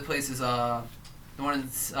all over the place is the one in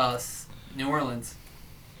New Orleans.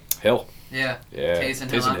 Hill. Yeah.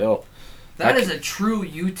 Taysom Hill. That is a true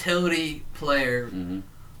utility player. Mm-hmm.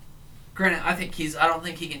 Granted, I don't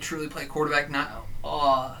think he can truly play quarterback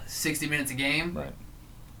 60 minutes a game. Right.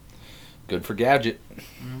 Good for Gadget.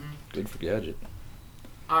 Mm-hmm. Good for Gadget.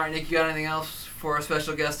 All right, Nick, you got anything else for our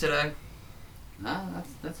special guest today? No,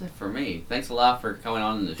 that's it for me. Thanks a lot for coming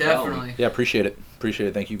on the show. Definitely. Yeah, appreciate it.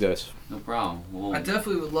 Thank you guys. No problem. I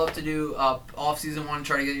definitely would love to do off-season one,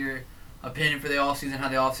 try to get your opinion for the off-season, how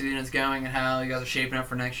the off-season is going, and how you guys are shaping up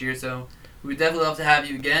for next year. So we'd definitely love to have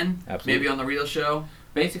you again. Absolutely. Maybe on the real show.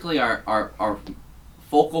 Basically, our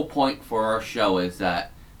focal point for our show is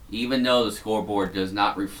that even though the scoreboard does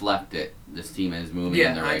not reflect it, this team is moving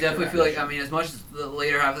in the right I definitely direction. feel like, as much as the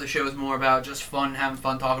later half of the show is more about just fun, having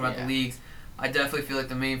fun, talking about the leagues, I definitely feel like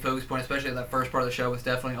the main focus point, especially that first part of the show, was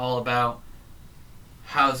definitely all about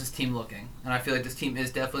how's this team looking. And I feel like this team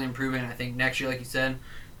is definitely improving. I think next year, like you said,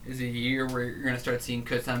 is a year where you're going to start seeing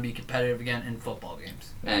Kutztown be competitive again in football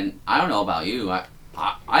games. And I don't know about you.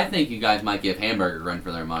 I think you guys might give Hamburg a run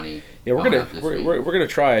for their money. Yeah, we're gonna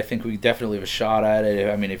try. I think we definitely have a shot at it.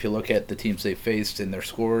 If you look at the teams they faced and their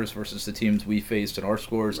scores versus the teams we faced and our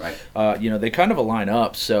scores, right. They kind of align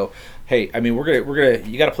up. So hey, we're gonna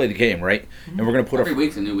you got to play the game, right? Mm-hmm. And we're gonna put every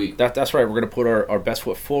week's a new week. That's right. We're gonna put our best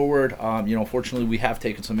foot forward. Unfortunately, we have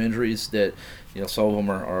taken some injuries that some of them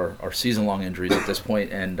are season long injuries at this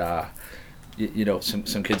point, and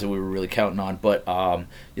some kids that we were really counting on, but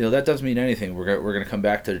that doesn't mean anything. We're going to come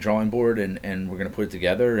back to the drawing board and we're going to put it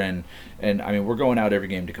together, and we're going out every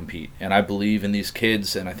game to compete. And I believe in these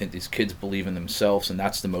kids, and I think these kids believe in themselves, and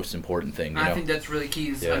that's the most important thing. I think that's really key.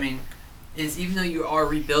 Is even though you are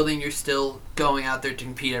rebuilding, you're still going out there to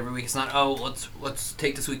compete every week. It's not let's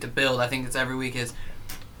take this week to build. I think it's every week is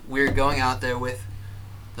we're going out there with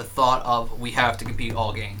the thought of we have to compete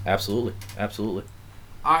all game. Absolutely.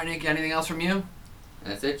 All right, Nick, anything else from you?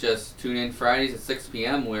 That's it. Just tune in Fridays at 6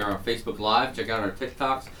 p.m. We're on Facebook Live. Check out our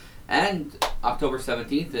TikToks. And October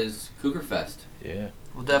 17th is Cougar Fest. Yeah.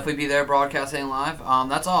 We'll definitely be there broadcasting live.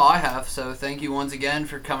 That's all I have, so thank you once again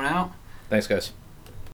for coming out. Thanks, guys.